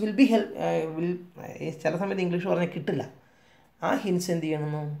hints will be help ചില സമയത്ത് English പറഞ്ഞാൽ കിട്ടില്ല. ആ hints എന്ത്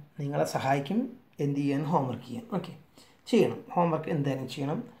ചെയ്യണമെന്നോ നിങ്ങളെ സഹായിക്കും എന്ത് ചെയ്യാൻ, ഹോംവർക്ക് ചെയ്യാൻ. ഓക്കെ, ചെയ്യണം, ഹോംവർക്ക് എന്തായാലും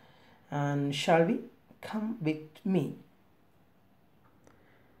ചെയ്യണം. And shall we come with me?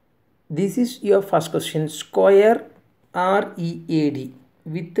 This is your first question. Square READ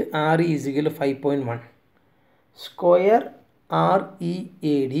with RE is equal to 5.1. Square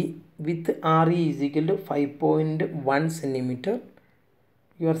READ with RE is equal to 5.1 centimeter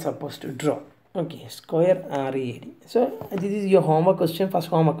you are supposed to draw. Okay, square READ. So this is your homework question, first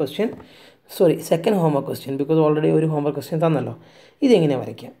homework question. Sorry, second homework question, because already ഒരു homework question തന്നല്ലോ. ഇതെങ്ങനെ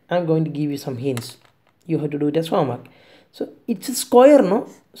വരയ്ക്കാം? I'm going to give you some hints. You have to do it as homework. So it's a square, no?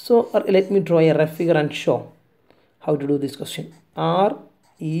 So let me draw a rough figure and show how to do this question.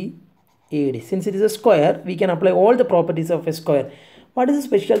 READ. Since it is a square, we can apply all the properties of a square. What is the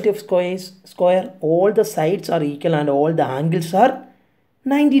specialty of square? All the sides are equal and all the angles are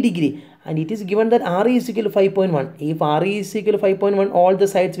 90 degree, and it is given that RE is equal to 5.1. If RE is equal to 5.1, all the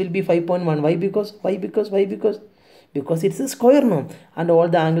sides will be 5.1. Why? Because it's a square, no? And all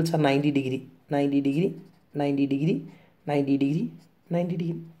the angles are 90 degree. 90 degree, 90 degree, 90 degree, 90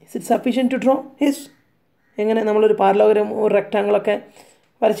 degree. Is it sufficient to draw? Yes. എങ്ങനെ നമ്മളൊരു parallelogram ഒരു റെക്ടാങ്കിളൊക്കെ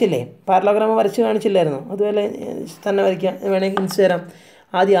വരച്ചില്ലേ? Parallelogram വരച്ച് കാണിച്ചില്ലായിരുന്നു? അതുപോലെ തന്നെ വരയ്ക്കുക. വേണമെങ്കിൽ hints തരാം.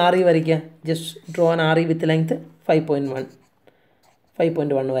 ആദ്യം RE വരയ്ക്കുക. Just draw an RE with length 5.1.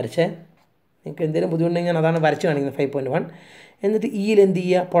 5.1 വരച്ചേ. നിങ്ങൾക്ക് എന്തെങ്കിലും ബുദ്ധിമുട്ടുണ്ടെങ്കിൽ ഞാൻ അതാണ് വരച്ച് കാണിക്കുന്നത്. 5.1. എന്നിട്ട് ഇയിൽ എന്ത്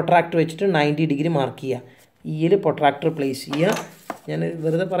ചെയ്യുക? പ്രൊട്രാക്ടർ വെച്ചിട്ട് 90 ഡിഗ്രി മാർക്ക് ചെയ്യുക. ഇയിൽ പ്രൊട്രാക്ടർ പ്ലേസ് ചെയ്യുക. ഞാൻ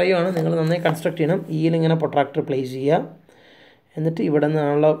വെറുതെ പറയുകയാണ്, നിങ്ങൾ നന്നായി കൺസ്ട്രക്ട് ചെയ്യണം. ഇയിൽ ഇങ്ങനെ പ്രൊട്രാക്ടർ പ്ലേസ് ചെയ്യുക. എന്നിട്ട് ഇവിടെ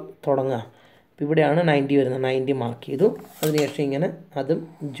നിന്നാണല്ലോ തുടങ്ങുക. അപ്പോൾ ഇവിടെയാണ് 90 വരുന്നത്. 90 മാർക്ക് ചെയ്തു. അതിനുശേഷം ഇങ്ങനെ അതും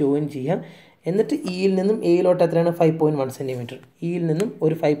ജോയിൻ ചെയ്യുക. എന്നിട്ട് ഇയിൽ നിന്നും എയിലോട്ട് എത്രയാണ്? 5.1 സെൻറ്റിമീറ്റർ. ഇയിൽ നിന്നും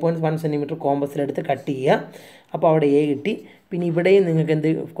ഒരു 5.1 സെൻറ്റിമീറ്റർ കോമ്പസിലെടുത്ത് കട്ട് ചെയ്യുക. അപ്പോൾ അവിടെ എ കിട്ടി. പിന്നെ ഇവിടെയും നിങ്ങൾക്ക് എന്ത്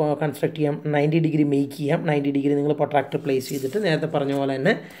കൺസ്ട്രക്ട് ചെയ്യാം? 90 ഡിഗ്രി മേക്ക് ചെയ്യാം. 90 ഡിഗ്രി നിങ്ങൾ പ്രൊട്രാക്ടർ പ്ലേസ് ചെയ്തിട്ട് നേരത്തെ പറഞ്ഞ പോലെ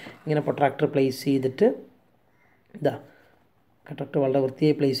തന്നെ ഇങ്ങനെ പ്രൊട്രാക്ടർ പ്ലേസ് ചെയ്തിട്ട് ഇതാ പ്രൊട്രാക്ടർ വളരെ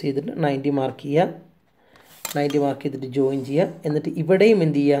വൃത്തിയായി പ്ലേസ് ചെയ്തിട്ട് 90 മാർക്ക് ചെയ്യുക. 90 മാർക്ക് ചെയ്തിട്ട് ജോയിൻ ചെയ്യുക. എന്നിട്ട് ഇവിടെയും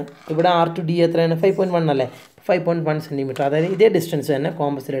എന്ത് ചെയ്യുക? ഇവിടെ R to D എത്രയാണ്? 5.1 അല്ലേ? 5.1 സെൻറ്റിമീറ്റർ. അതായത് ഇതേ ഡിസ്റ്റൻസ് തന്നെ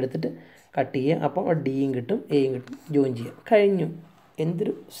കോമ്പസിലെടുത്തിട്ട് കട്ട് ചെയ്യുക. അപ്പോൾ ഡിയും കിട്ടും, എയും കിട്ടും. ജോയിൻ ചെയ്യുക. കഴിഞ്ഞു.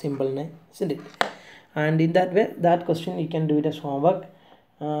 എന്തൊരു സിമ്പിളിനെ. ഇസ്ന്റ് it? And in that way, that question you can do it as homework.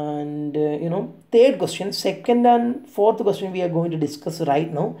 And third question, second and fourth question we are going to discuss right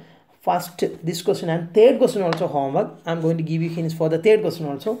now. First this question and third question also homework. I'm going to give you hints for the third question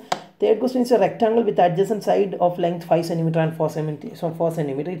also. Third question is a rectangle with adjacent side of length 5 cm and 4 cm. So 4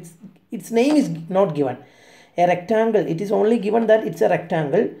 cm. Its name is not given. A rectangle. It is only given that it's a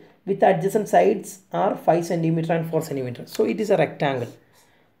rectangle with adjacent sides are 5 cm and 4 cm. So it is a rectangle.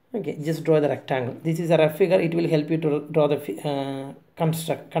 Okay, just draw the rectangle. This is a rough figure. It will help you to draw the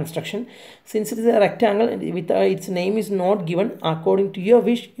construction. Since it is a rectangle with its name is not given, according to your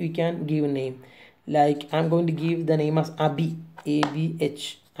wish you can give a name. Like I'm going to give the name as Abhi.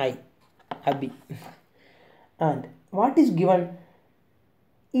 ABHI. Abhi. And what is given?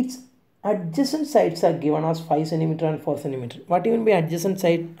 Its adjacent sides are given as 5 cm and 4 cm. What do you mean by adjacent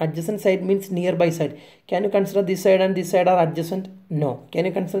side? Adjacent side means nearby side. Can you consider this side and this side are adjacent? No. Can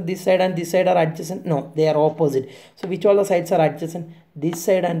you consider this side and this side are adjacent? No. They are opposite. So which all the sides are adjacent? This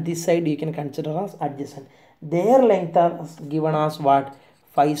side and this side you can consider as adjacent. Their length are given as what?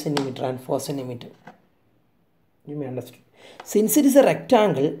 5 cm and 4 cm. You may understand. Since it is a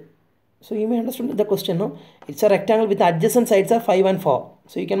rectangle, so you may understand the question, no? It's a rectangle with adjacent sides are 5 and 4.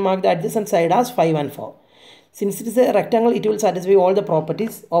 So you can mark the adjacent side as 5 and 4. Since it is a rectangle, it will satisfy all the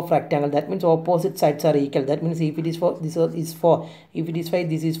properties of rectangle. That means opposite sides are equal. That means if it is 4, this is 4. If it is 5,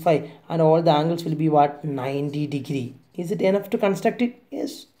 this is 5. And all the angles will be what? 90 degree. Is it enough to construct it?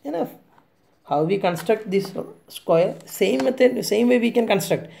 Yes, enough. How we construct this square? Same method, same way we can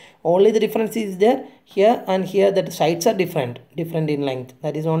construct. Only the difference is there here and here, that sides are different in length.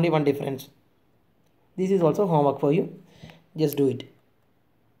 That is only one difference. This is also homework for you. Just do it.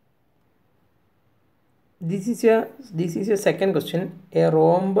 This is your second question. A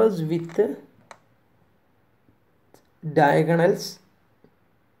rhombus with diagonals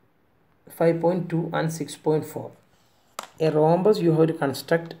 5.2 and 6.4. A rhombus you have to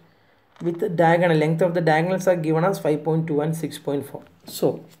construct with the diagonal. Length of the diagonals are given as 5.2 and 6.4. So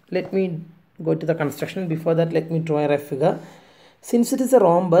let me go to the construction. Before that, let me draw a rough figure. Since it is a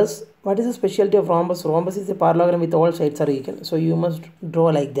rhombus, what is the specialty of rhombus? Rhombus is a parallelogram with all sides are equal. So you must draw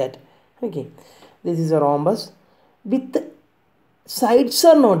like that. Okay. This is a rhombus with sides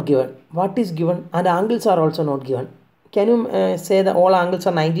are not given. What is given? And angles are also not given. Can you say that all angles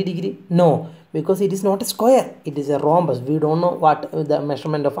are 90 degree? No, because it is not a square. It is a rhombus. We don't know what the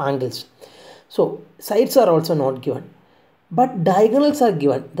measurement of angles. So sides are also not given. But diagonals are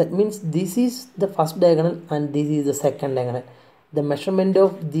given. That means this is the first diagonal and this is the second diagonal. The measurement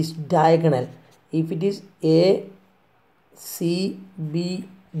of this diagonal, if it is ACBD,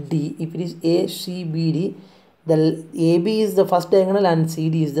 if it is ACBD, the AB is the first diagonal and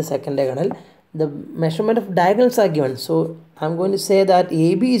CD is the second diagonal. The measurement of diagonals are given. So I'm going to say that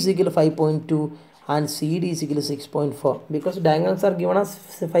AB is equal to 5.2 and CD is equal to 6.4 because diagonals are given as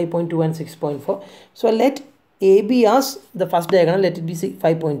 5.2 and 6.4. So let AB as the first diagonal, let it be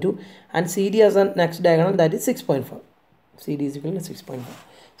 5.2, and CD as the next diagonal, that is 6.4. CD is equal to 6.4.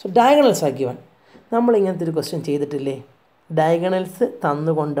 So diagonals are given. നമ്മൾ ഇങ്ങനത്തെ ഒരു question ചെയ്തിട്ടില്ലേ? Diagonals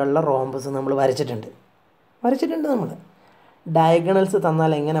തന്നുകൊണ്ടുള്ള rhombus നമ്മൾ വരച്ചിട്ടുണ്ട് നമ്മൾ. Diagonals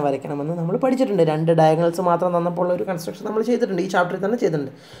തന്നാൽ എങ്ങനെ വരയ്ക്കണമെന്ന് നമ്മൾ പഠിച്ചിട്ടുണ്ട്. 2 ഡയഗണൽസ് മാത്രം തന്നപ്പോൾ ഒരു കൺസ്ട്രക്ഷൻ നമ്മൾ ചെയ്തിട്ടുണ്ട്, ഈ ചാപ്റ്ററിൽ തന്നെ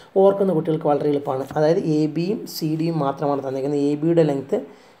ചെയ്തിട്ടുണ്ട്. ഓർക്കുന്ന കുട്ടികൾക്ക് വളരെ എളുപ്പമാണ്. അതായത് എ ബിയും സി ഡിയും മാത്രമാണ് തന്നിരിക്കുന്നത്. എ ബിയുടെ ലെങ്ത്ത്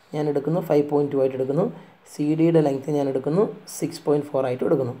ഞാൻ എടുക്കുന്നു 5.2 ആയിട്ട് എടുക്കുന്നു, സി ഡിയുടെ ലെങ്ത്ത് ഞാൻ എടുക്കുന്നു 6.4 ആയിട്ട്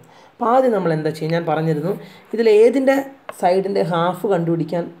എടുക്കുന്നു. അപ്പോൾ ആദ്യം നമ്മൾ എന്താ ചെയ്യുക, ഞാൻ പറഞ്ഞിരുന്നു ഇതിൽ ഏതിൻ്റെ സൈഡിൻ്റെ ഹാഫ്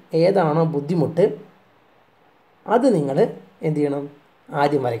കണ്ടുപിടിക്കാൻ ഏതാണോ ബുദ്ധിമുട്ട് അത് നിങ്ങൾ എന്ത് ചെയ്യണം,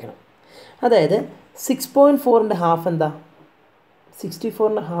 ആദ്യം വരയ്ക്കണം. അതായത് 6.4ൻ്റെ ഹാഫ് എന്താ,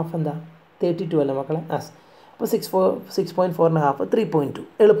 64ൻ്റെ ഹാഫ് എന്താ, 32 അല്ലേ മക്കളെ? അപ്പോൾ 6.4ൻ്റെ ഹാഫ് 3.2,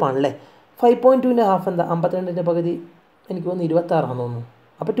 എളുപ്പമാണല്ലേ. 5.2ൻ്റെ ഹാഫ് എന്താ, 52ൻ്റെ പകുതി എനിക്ക് തോന്നുന്നു 26 ആണെന്ന് തോന്നുന്നു.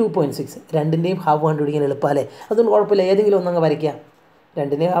 അപ്പോൾ 2.6. രണ്ടിൻ്റെയും ഹാഫ് കണ്ടുപിടിക്കാൻ എളുപ്പമല്ലേ? അതുകൊണ്ട് കുഴപ്പമില്ല, ഏതെങ്കിലും ഒന്നങ്ങ് വരയ്ക്കുക.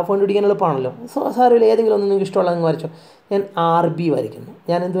 രണ്ടിൻ്റെയും ഹാഫ് കണ്ടുപിടിക്കാൻ എളുപ്പമാണല്ലോ. സാരമില്ല, ഏതെങ്കിലും ഒന്ന് നിങ്ങൾക്ക് ഇഷ്ടമുള്ള അങ്ങ് വരച്ചോ. ഞാൻ RB വരയ്ക്കുന്നു.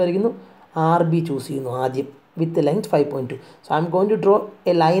 ഞാൻ എന്ത് വരയ്ക്കുന്നു, RB ചൂസ് ചെയ്യുന്നു ആദ്യം with the length 5.2. So I am going to draw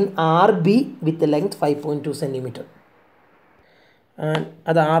a line RB with the length 5.2 cm.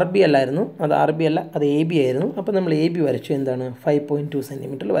 അത് RB അല്ലായിരുന്നു, അത് RB അല്ല, അത് AB ആയിരുന്നു. അപ്പോൾ നമ്മൾ AB വരച്ചു, എന്താണ് 5.2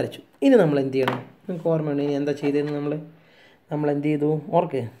 cm വരച്ചു. ഇനി നമ്മൾ എന്ത് ചെയ്യണം, നിങ്ങൾക്ക് ഓർമ്മയുണ്ട് ഇനി എന്താ ചെയ്തതെന്ന്? നമ്മൾ എന്ത് ചെയ്തു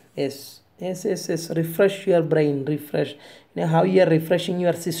ഓർക്ക്? yes, refresh your brain, refresh. You know how you are refreshing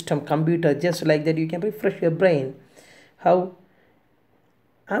your system, computer, just like that you can refresh your brain. How?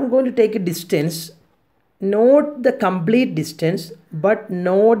 I am going to take a distance, not the complete distance, but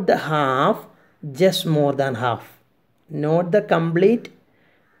not the half, just more than half. Not the complete,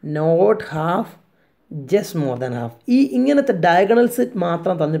 not half, just more than half. ഈ ഇങ്ങനത്തെ diagonals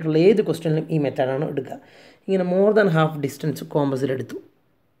മാത്രം തന്നിട്ടുള്ള ഏത് ക്വസ്റ്റ്യനിലും ഈ മെത്തേഡാണ് എടുക്കുക. ഇങ്ങനെ more than half distance കോമ്പസിലെടുത്തു.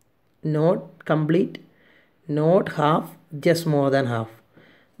 Not complete, not half, just more than half,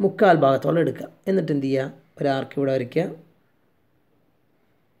 മുക്കാൽ ഭാഗത്തോളം എടുക്കുക. എന്നിട്ട് എന്ത് ചെയ്യുക, ഒരു ആർക്ക് ഇവിടെ വരയ്ക്കുക.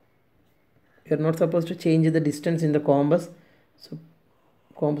 You are not suppose to change the distance in the compass. So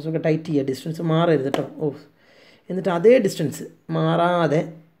compass ഒക്കെ ടൈറ്റ് ചെയ്യുക, ഡിസ്റ്റൻസ് മാറരുത് കേട്ടോ. എന്നിട്ട് അതേ ഡിസ്റ്റൻസ് മാറാതെ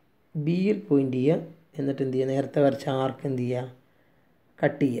ബിയിൽ പോയിൻ്റ് ചെയ്യുക. എന്നിട്ട് എന്ത് ചെയ്യുക, നേരത്തെ വരച്ച ആർക്ക് എന്ത് ചെയ്യുക,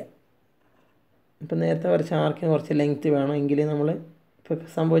 കട്ട് ചെയ്യുക. ഇപ്പം നേരത്തെ വരച്ച ആർക്കിന് കുറച്ച് ലെങ്ത്ത് വേണം, എങ്കിലേ നമ്മൾ ഇപ്പോൾ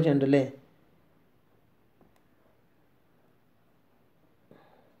സംഭവിച്ചിട്ടുണ്ടല്ലേ.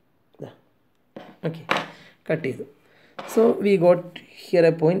 ഓക്കെ, കട്ട് ചെയ്തു. So we got here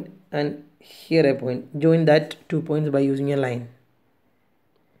A point and here a point. Join that 2 points by using a line.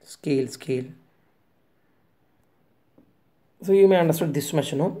 Scale. So you may understood this much,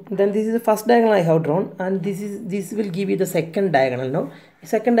 no? Then this is the first diagonal I have drawn, and this will give you the second diagonal, no?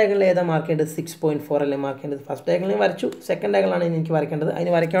 Second diagonal ഏതാ mark ചെയ്യേണ്ടത്? 6.4 അല്ലേ mark ചെയ്യേണ്ടത്. First diagonal വരച്ചു, second ഡയഗണലാണ് എനിക്ക് വരയ്ക്കേണ്ടത്.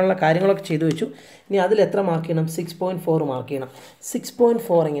 അതിന് വരയ്ക്കാനുള്ള കാര്യങ്ങളൊക്കെ ചെയ്തു വെച്ചു. ഇനി അതിൽ എത്ര മാർക്ക് ചെയ്യണം? 6.4 മാർക്ക് ചെയ്യണം.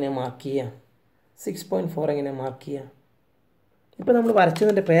 6.4 എങ്ങനെ മാർക്ക് ചെയ്യുക? 6.4 എങ്ങനെ മാർക്ക് ചെയ്യുക? ഇപ്പോൾ നമ്മൾ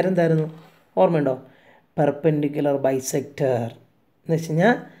വരച്ചതിൻ്റെ പേരെന്തായിരുന്നു, ഓർമ്മയുണ്ടോ? പെർപെൻഡിക്കുലർ ബൈസെക്ടർ എന്ന് വെച്ച്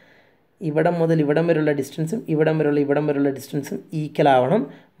കഴിഞ്ഞാൽ ഇവിടം മുതൽ ഇവിടം വരെയുള്ള ഡിസ്റ്റൻസും ഇവിടം വരെയുള്ള ഡിസ്റ്റൻസും ഈക്വൽ ആവണം.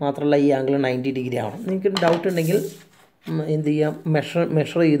 മാത്രമല്ല ഈ ആംഗിൾ 90 ഡിഗ്രി ആവണം. നിങ്ങൾക്ക് ഡൗട്ട് ഉണ്ടെങ്കിൽ എന്ത് ചെയ്യാം,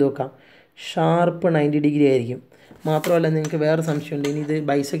 മെഷർ ചെയ്ത് നോക്കാം. ഷാർപ്പ് 90 ഡിഗ്രി ആയിരിക്കും. മാത്രമല്ല നിങ്ങൾക്ക് വേറെ സംശയമുണ്ട്, ഇനി ഇത്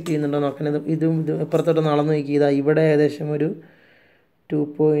ബൈസെക്ട് ചെയ്യുന്നുണ്ടോ നോക്കുന്നത്. ഇത് ഇപ്പുറത്തോട്ട് നടന്നു നോക്കി, ഇതാ ഇവിടെ ഏകദേശം ഒരു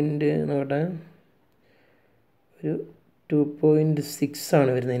 2.6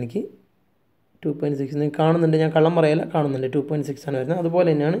 ആണ് വരുന്നത്. എനിക്ക് 2.6 നിങ്ങൾക്ക് കാണുന്നുണ്ട്, ഞാൻ കള്ളം പറയല്ല, കാണുന്നുണ്ട്. 2.6 ആണ് വരുന്നത്. അതുപോലെ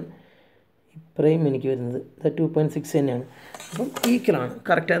തന്നെയാണ് ഇത്രയും എനിക്ക് വരുന്നത്, 2.6 തന്നെയാണ്. അപ്പം ഈക്വലാണ്,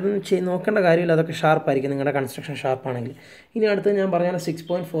 കറക്റ്റ്. അതൊന്നും നോക്കേണ്ട കാര്യമില്ല, അതൊക്കെ ഷാർപ്പായിരിക്കും നിങ്ങളുടെ കൺസ്ട്രക്ഷൻ ഷാർപ്പാണെങ്കിൽ. ഇനി അടുത്ത് ഞാൻ പറഞ്ഞാൽ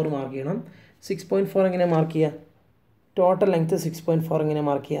 6.4 മാർക്ക് ചെയ്യണം. 6.4 എങ്ങനെ മാർക്ക് ചെയ്യുക? ടോട്ടൽ ലെങ്ത്ത് 6.4 എങ്ങനെ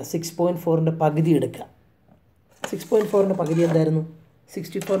മാർക്ക് ചെയ്യുക? 6.4ൻ്റെ പകുതി എടുക്കുക. 6.4ൻ്റെ പകുതി എന്തായിരുന്നു?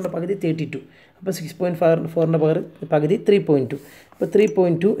 64ൻ്റെ പകുതി 32. അപ്പോൾ 6.4ൻ്റെ പകുതി 3.2. അപ്പോൾ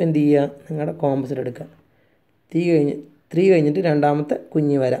 3.2 എന്ത് ചെയ്യുക, നിങ്ങളുടെ കോമ്പസിലെടുക്കുക. 3 കഴിഞ്ഞിട്ട് രണ്ടാമത്തെ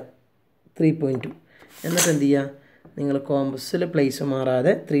കുഞ്ഞ് വര 3.2. എന്നിട്ട് എന്ത് ചെയ്യുക, നിങ്ങൾ കോമ്പസിൽ പ്ലേസ്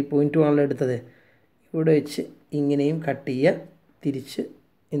മാറാതെ 3.2 ആണല്ലോ എടുത്തത്, ഇവിടെ വെച്ച് ഇങ്ങനെയും കട്ട് ചെയ്യുക, തിരിച്ച്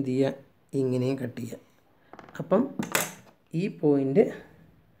എന്ത് ചെയ്യുക, ഇങ്ങനെയും കട്ട് ചെയ്യുക. അപ്പം ഈ പോയിൻ്റ്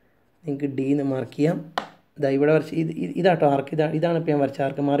നിങ്ങൾക്ക് D എന്ന് മാർക്ക് ചെയ്യാം. ഇതാ ഇവിടെ വരച്ച് ഇതാട്ടോ ആർക്ക്, ഇതാണ് ഇപ്പോൾ ഞാൻ വരച്ച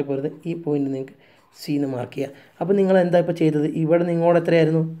ആർക്ക്, മാറിപ്പോരുത്. ഈ പോയിൻ്റ് നിങ്ങൾക്ക് C എന്ന് മാർക്ക് ചെയ്യുക. അപ്പോൾ നിങ്ങൾ എന്താ ഇപ്പോൾ ചെയ്തത്, ഇവിടെ നിങ്ങളോട്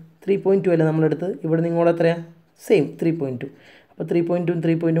എത്രയായിരുന്നു? 3.2 അല്ലേ നമ്മളെടുത്തത്. ഇവിടെ നിങ്ങളോട് എത്രയാണ്? സെയിം 3.2. അപ്പോൾ 3.2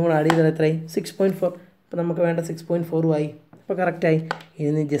 3.2 കൂടെ ആഡ് ചെയ്താൽ എത്രയായി? 6.4. അപ്പോൾ നമുക്ക് വേണ്ട 6.4 ആയി. അപ്പോൾ കറക്റ്റായി.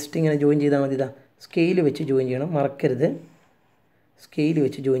 ഇനി ജസ്റ്റ് ഇങ്ങനെ ജോയിൻ ചെയ്താൽ മതി. ഇതാ സ്കെയിൽ വെച്ച് ജോയിൻ ചെയ്യണം, മറക്കരുത്. സ്കെയിൽ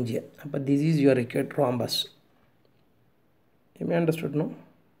വെച്ച് ജോയിൻ ചെയ്യുക. അപ്പോൾ this is your required rhombus. You may understood, no?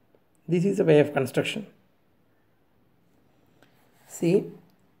 This is a way of construction. See,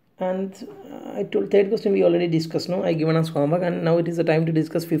 and I told third question we already discussed, no? I given us homework, and now it is the time to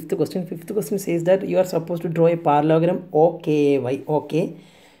discuss fifth question. Fifth question says that you are supposed to draw a parallelogram OKAY, okay,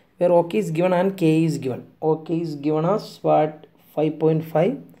 where OK is given and K is given. OK is given as what,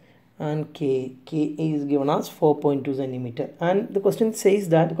 5.5, and K is given as 4.2 centimeter. And the question says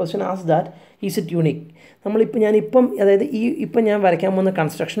that, the question asks that, is it unique? ഞാനിപ്പം അതായത് ഇപ്പം ഞാൻ വരയ്ക്കാൻ പോകുന്ന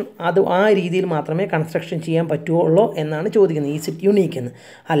construction അത് ആ രീതിയിൽ മാത്രമേ കൺസ്ട്രക്ഷൻ ചെയ്യാൻ പറ്റുള്ളൂ എന്നാണ് ചോദിക്കുന്നത്. ഈസ് ഇറ്റ് യുണീക്ക് എന്ന്.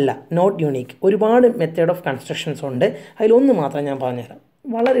 അല്ല, നോട്ട് യുണീക്ക്. ഒരുപാട് മെത്തേഡ് ഓഫ് കൺസ്ട്രക്ഷൻസ് ഉണ്ട്. അതിലൊന്ന് മാത്രം ഞാൻ പറഞ്ഞുതരാം.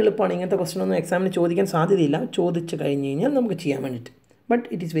 വളരെ എളുപ്പമാണ്. ഇങ്ങനത്തെ ക്വസ്റ്റൻ ഒന്നും എക്സാമിന് ചോദിക്കാൻ സാധ്യതയില്ല. ചോദിച്ചു കഴിഞ്ഞ് കഴിഞ്ഞാൽ നമുക്ക് ചെയ്യാൻ വേണ്ടിയിട്ട്. But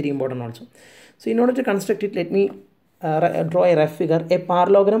it is very important also. So in order to construct it, let me draw a rough figure, a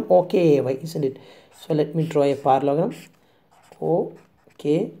parallelogram OKAY, isn't it? So let me draw a parallelogram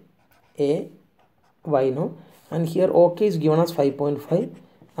OKAY, no? And here OK is given as 5.5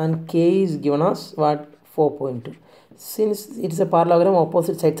 and K is given as what, 4.2. Since it is a parallelogram,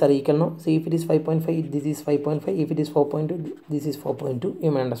 opposite sides are equal, no? So if it is 5.5, this is 5.5. If it is 4.2, this is 4.2.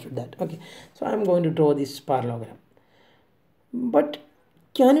 You may understood that. Okay, so I am going to draw this parallelogram. But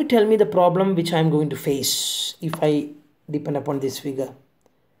can you tell me the problem which I am going to face if I depend upon this figure?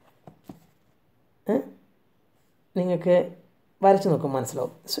 നിങ്ങൾക്ക് വരച്ച് നോക്കും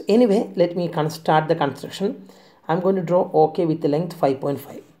മനസ്സിലാവും. So anyway, let me start the construction. I am going to draw OK with the length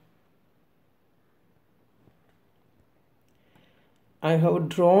 5.5. I have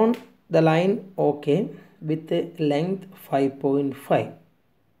drawn the line OK with the length 5.5.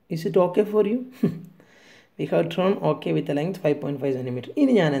 Is it okay for you? We have drawn OK with the length 5.5 centimeter.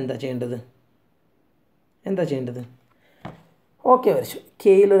 ഇനി ഞാൻ എന്താ ചെയ്യേണ്ടത്? Okay വരച്ചു.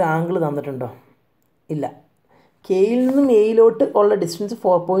 കെയിലൊരു angle തന്നിട്ടുണ്ടോ? ഇല്ല. കെയിൽ നിന്നും എയിലോട്ട് ഉള്ള distance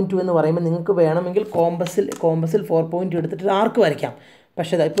 4.2 എന്ന് പറയുമ്പോൾ നിങ്ങൾക്ക് വേണമെങ്കിൽ കോമ്പസിൽ 4.2 എടുത്തിട്ട് ഒരു ആർക്ക് വരയ്ക്കാം.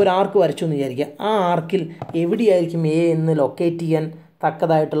 പക്ഷേ ഇപ്പോൾ ഒരു ആർക്ക് വരച്ചു എന്ന് വിചാരിക്കുക. ആ ആർക്കിൽ എവിടെയായിരിക്കും എ എന്ന് ലൊക്കേറ്റ് ചെയ്യാൻ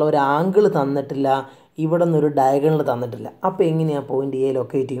തക്കതായിട്ടുള്ള ഒരു ആംഗിൾ തന്നിട്ടില്ല. ഇവിടെ നിന്നൊരു ഡയഗണൽ തന്നിട്ടില്ല. അപ്പോൾ എങ്ങനെയാണ് പോയിൻ്റ് എ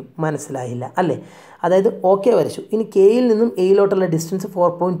ലൊക്കേറ്റ് ചെയ്യും? മനസ്സിലായില്ല അല്ലേ? അതായത് ഓക്കെ വരച്ചു. ഇനി കെയിൽ നിന്നും എയിലോട്ടുള്ള ഡിസ്റ്റൻസ്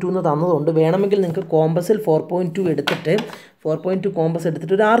 4.2 എന്ന് തന്നതുകൊണ്ട് വേണമെങ്കിൽ നിങ്ങൾക്ക് കോമ്പസിൽ 4.2 എടുത്തിട്ട് 4.2 കോമ്പസ്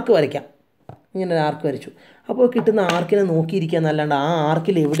എടുത്തിട്ട് ഒരു ആർക്ക് വരയ്ക്കാം. ഇങ്ങനെ ഒരു ആർക്ക് വരച്ചു. അപ്പോൾ കിട്ടുന്ന ആർക്കിനെ നോക്കിയിരിക്കുക എന്നല്ലാണ്ട് ആ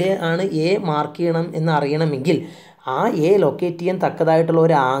ആർക്കിൽ എവിടെയാണ് എ മാർക്ക് ചെയ്യണം എന്ന് അറിയണമെങ്കിൽ ആ എ ലൊക്കേറ്റ് ചെയ്യാൻ തക്കതായിട്ടുള്ള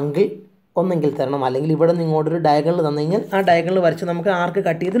ഒരു ആംഗിൾ ഒന്നെങ്കിൽ തരണം. അല്ലെങ്കിൽ ഇവിടെ നിന്ന് ഇങ്ങോട്ടൊരു ഡയഗണൽ തന്നു കഴിഞ്ഞാൽ ആ ഡയഗണൽ വരച്ച് നമുക്ക് ആർക്ക്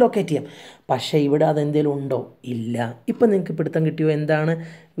കട്ട് ചെയ്ത് ലൊക്കേറ്റ് ചെയ്യാം. പക്ഷേ ഇവിടെ അതെന്തെങ്കിലും ഉണ്ടോ? ഇല്ല. ഇപ്പം നിങ്ങൾക്ക് പിടുത്തം കിട്ടിയോ എന്താണ്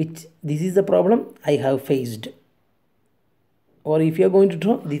this is the problem I have faced. Or if you are going to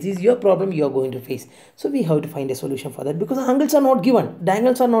draw, this is your problem you are going to face. So we have to find a solution for that because angles are not given,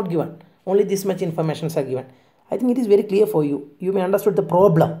 diagonals are not given, only this much informations are given. I think it is very clear for you. You may understood the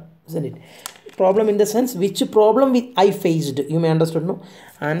problem, isn't it? Problem in the sense which problem I faced, you may understood, no?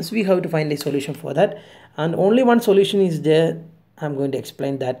 And so we have to find a solution for that, and only one solution is there. I am going to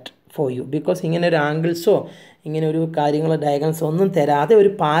explain that for you because ഇങ്ങനെ ഒരു ആംഗിൾസോ ഇങ്ങനെ ഒരു കാര്യങ്ങൾ diagrams ഒന്നും തരാതെ ഒരു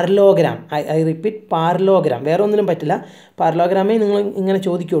parallelogram, I repeat parallelogram, വേറെ ഒന്നിനും പറ്റില്ല, പാരലോഗ്രാമേ നിങ്ങൾ ഇങ്ങനെ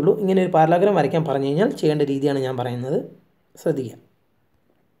ചോദിക്കുകയുള്ളൂ. ഇങ്ങനെ ഒരു പാരലോഗ്രാം വരയ്ക്കാൻ പറഞ്ഞു കഴിഞ്ഞാൽ ചെയ്യേണ്ട രീതിയാണ് ഞാൻ പറയുന്നത്. ശ്രദ്ധിക്കുക.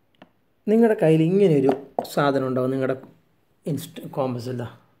 നിങ്ങളുടെ കയ്യിൽ ഇങ്ങനെയൊരു സാധനം ഉണ്ടാവും നിങ്ങളുടെ കോമ്പസിൽ,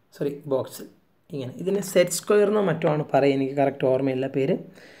 ബോക്സിൽ ഇങ്ങനെ. ഇതിനെ സെറ്റ് സ്ക്വയറിനോ മറ്റോ ആണ് പറയുക, എനിക്ക് കറക്റ്റ് ഓർമ്മയില്ല പേര്.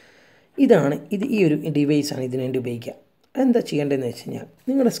 ഇത് ഈ ഒരു ഡിവൈസാണ് ഇതിനു വേണ്ടി ഉപയോഗിക്കുക. എന്താ ചെയ്യേണ്ടതെന്ന് വെച്ച് കഴിഞ്ഞാൽ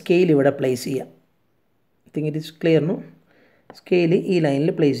നിങ്ങളുടെ സ്കെയിൽ ഇവിടെ പ്ലേസ് ചെയ്യുക. I think it is clear, no? Scale ഈ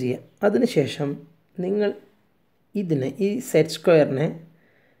ലൈനിൽ പ്ലേസ് ചെയ്യുക. അതിനുശേഷം നിങ്ങൾ ഈ സെറ്റ് സ്ക്വയറിനെ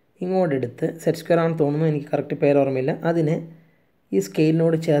ഇങ്ങോട്ടെടുത്ത്, സെറ്റ് സ്ക്വയർ ആണെന്ന് തോന്നുന്നു, എനിക്ക് കറക്റ്റ് പേര് ഓർമ്മയില്ല, അതിനെ ഈ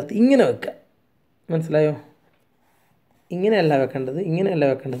സ്കെയിലിനോട് ചേർത്ത് ഇങ്ങനെ വെക്കുക. മനസ്സിലായോ? ഇങ്ങനെയല്ല വെക്കേണ്ടത്,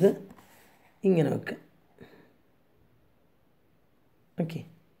 ഇങ്ങനെ വെക്കുക. ഓക്കെ.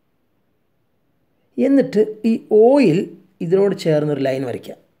 എന്നിട്ട് ഈ ഓയിൽ ഇതിനോട് ചേർന്നൊരു ലൈൻ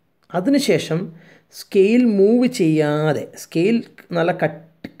വരയ്ക്കുക. അതിനുശേഷം സ്കെയിൽ മൂവ് ചെയ്യാതെ, സ്കെയിൽ നല്ല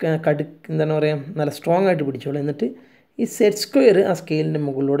എന്താണ് പറയുക, നല്ല സ്ട്രോങ് ആയിട്ട് പിടിച്ചോളൂ. എന്നിട്ട് ഈ സെറ്റ് സ്ക്വയർ ആ സ്കെയിലിൻ്റെ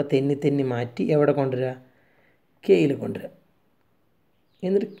മുകളിലൂടെ തെന്നി മാറ്റി എവിടെ കൊണ്ടുവരിക? കെയിൽ കൊണ്ടുവരിക.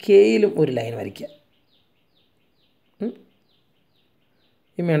 എന്നിട്ട് കെയിലും ഒരു ലൈൻ വരയ്ക്കുക.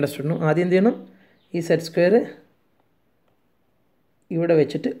 ഈ അണ്ടർസ്റ്റുഡോ? ആദ്യം എന്ത് ചെയ്യണം? ഈ സെറ്റ് സ്ക്വയർ ഇവിടെ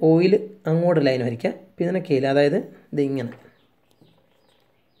വെച്ചിട്ട് ഓയിൽ അങ്ങോട്ട് ലൈൻ വരയ്ക്കുക. പിന്നെ കെയിൽ, അതായത് ഇങ്ങനെ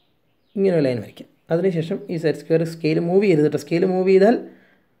ഒരു ലൈൻ വരയ്ക്കുക. അതിനുശേഷം ഈ സെറ്റ് സ്ക്വയർ സ്കെയിൽ മൂവ് ചെയ്തിട്ട്, സ്കെയിൽ മൂവ് ചെയ്താൽ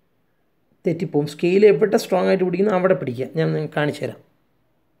തെറ്റിപ്പോവും. സ്കെയിൽ എവിടെ സ്ട്രോങ് ആയിട്ട് പിടിക്കുന്നു അവിടെ പിടിക്കുക. ഞാൻ കാണിച്ചു തരാം.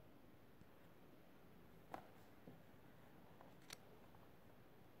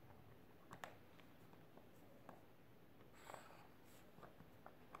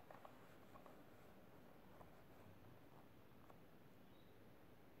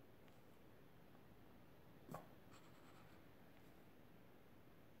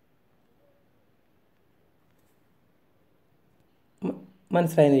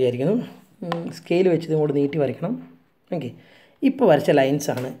 മനസ്സിലായെന്ന് വിചാരിക്കുന്നു. സ്കെയിൽ വെച്ച് ഇങ്ങോട്ട് നീട്ടി വരയ്ക്കണം. ഓക്കെ, ഇപ്പോൾ വരച്ച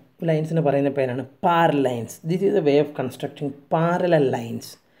ലൈൻസാണ്. ലൈൻസിന് പറയുന്ന പേരാണ് parallel lines. This is a way of constructing parallel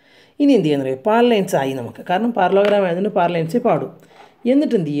lines. ഇനി എന്ത് ചെയ്യാന്ന് അറിയാം, പാരലൽ ലൈൻസ് ആയി നമുക്ക്, കാരണം പാരലോഗ്രാം ആയതുകൊണ്ട് പാരലൽ ലൈൻസ് പാടും.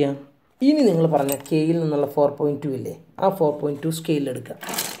 എന്നിട്ട് എന്ത് ചെയ്യുക, ഇനി നിങ്ങൾ പറഞ്ഞ കെയിൽ നിന്നുള്ള 4.2 ഇല്ലേ, ആ 4.2 സ്കെയിലിൽ എടുക്കുക.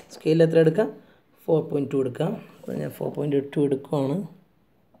 സ്കെയിലിൽ എത്ര എടുക്കുക? 4.2 എടുക്കുക. അപ്പോൾ ഞാൻ 4.2 എടുക്കുകയാണ്.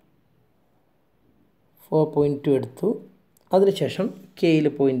 4.2 എടുത്തു. അതിനുശേഷം കെയിൽ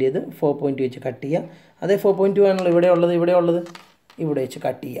പോയിൻ്റ് ചെയ്ത് 4.2 വെച്ച് കട്ട് ചെയ്യുക. അതേ 4.2 ആണല്ലോ ഇവിടെ ഉള്ളത്, ഇവിടെ വെച്ച്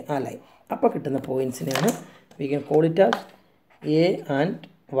കട്ട് ചെയ്യുക ആ ലൈൻ. അപ്പോൾ കിട്ടുന്ന പോയിൻറ്റ്സിനെയാണ് we can call it as A and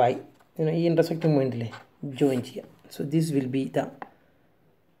Y. ഈ ഇൻ്റർസെക്റ്റിംഗ് പോയിൻറ്റിലെ ജോയിൻ ചെയ്യുക. So this will be the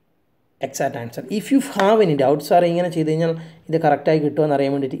exact answer. If you have any doubts, sir ഇങ്ങനെ ചെയ്ത് കഴിഞ്ഞാൽ ഇത് കറക്റ്റായി കിട്ടുമെന്ന്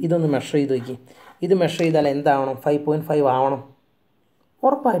അറിയാൻ വേണ്ടിയിട്ട് ഇതൊന്ന് മെഷർ ചെയ്ത് നോക്കി. ഇത് മെഷർ ചെയ്താൽ എന്താവണം? 5.5 ആവണം,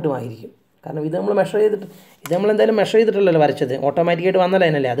 ഉറപ്പായിട്ടും ആയിരിക്കും. കാരണം ഇത് നമ്മൾ മെഷർ ചെയ്തിട്ട്, ഇത് നമ്മൾ എന്തായാലും മെഷർ ചെയ്തിട്ടല്ലല്ലോ വരച്ചത്, ഓട്ടോമാറ്റിക്കായിട്ട് വന്ന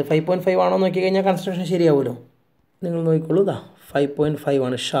ലൈനല്ലേ. അത് 5.5 ആണോ നോക്കി കഴിഞ്ഞാൽ കൺസ്ട്രക്ഷൻ ശരിയാവുമല്ലോ. നിങ്ങൾ നോക്കിക്കോളൂ, ഇതാ 5.5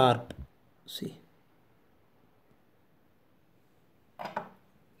 ആണ് ഷാർപ്പ്. സി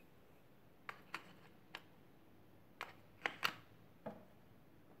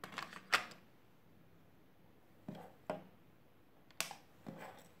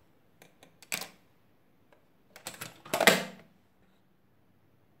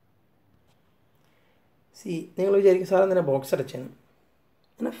നിങ്ങൾ വിചാരിക്കും സാർ എന്തിനാ box അടച്ചെന്ന്.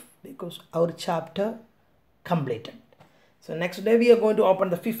 Enough, because our chapter completed. So next day we are going to open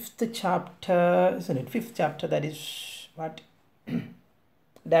the 5th chapter, isn't it? 5th chapter, that is what?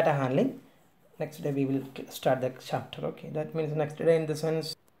 Data handling. Next day we will start the chapter. Okay, that means next day in the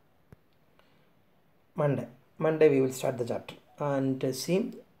sense Monday we will start the chapter. And see,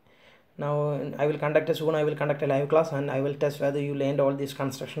 now I will conduct a live class, and I will test whether you learned all this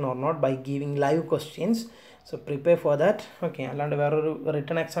construction or not by giving live questions. So prepare for that. Okay, along the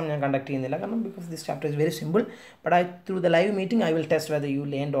written exam I conduct because this chapter is very simple, but through the live meeting I will test whether you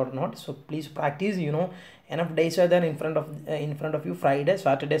learned or not. So please practice. Enough days are there in front of you. Friday,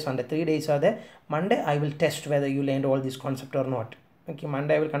 Saturday, Sunday, 3 days are there. Monday I will test whether you learned all this concept or not. Okay,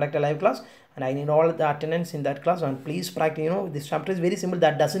 Monday I will conduct a live class, and I need all the attendance in that class. And please practice. This chapter is very simple.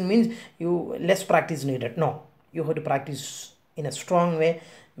 That doesn't mean you less practice needed. No, you have to practice in a strong way.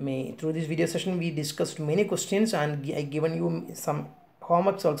 Through this video session we discussed many questions, and I given you some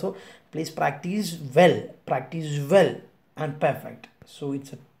homeworks also. Please practice well and perfect. So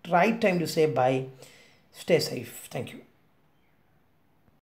it's a right time to say bye. Stay safe. Thank you.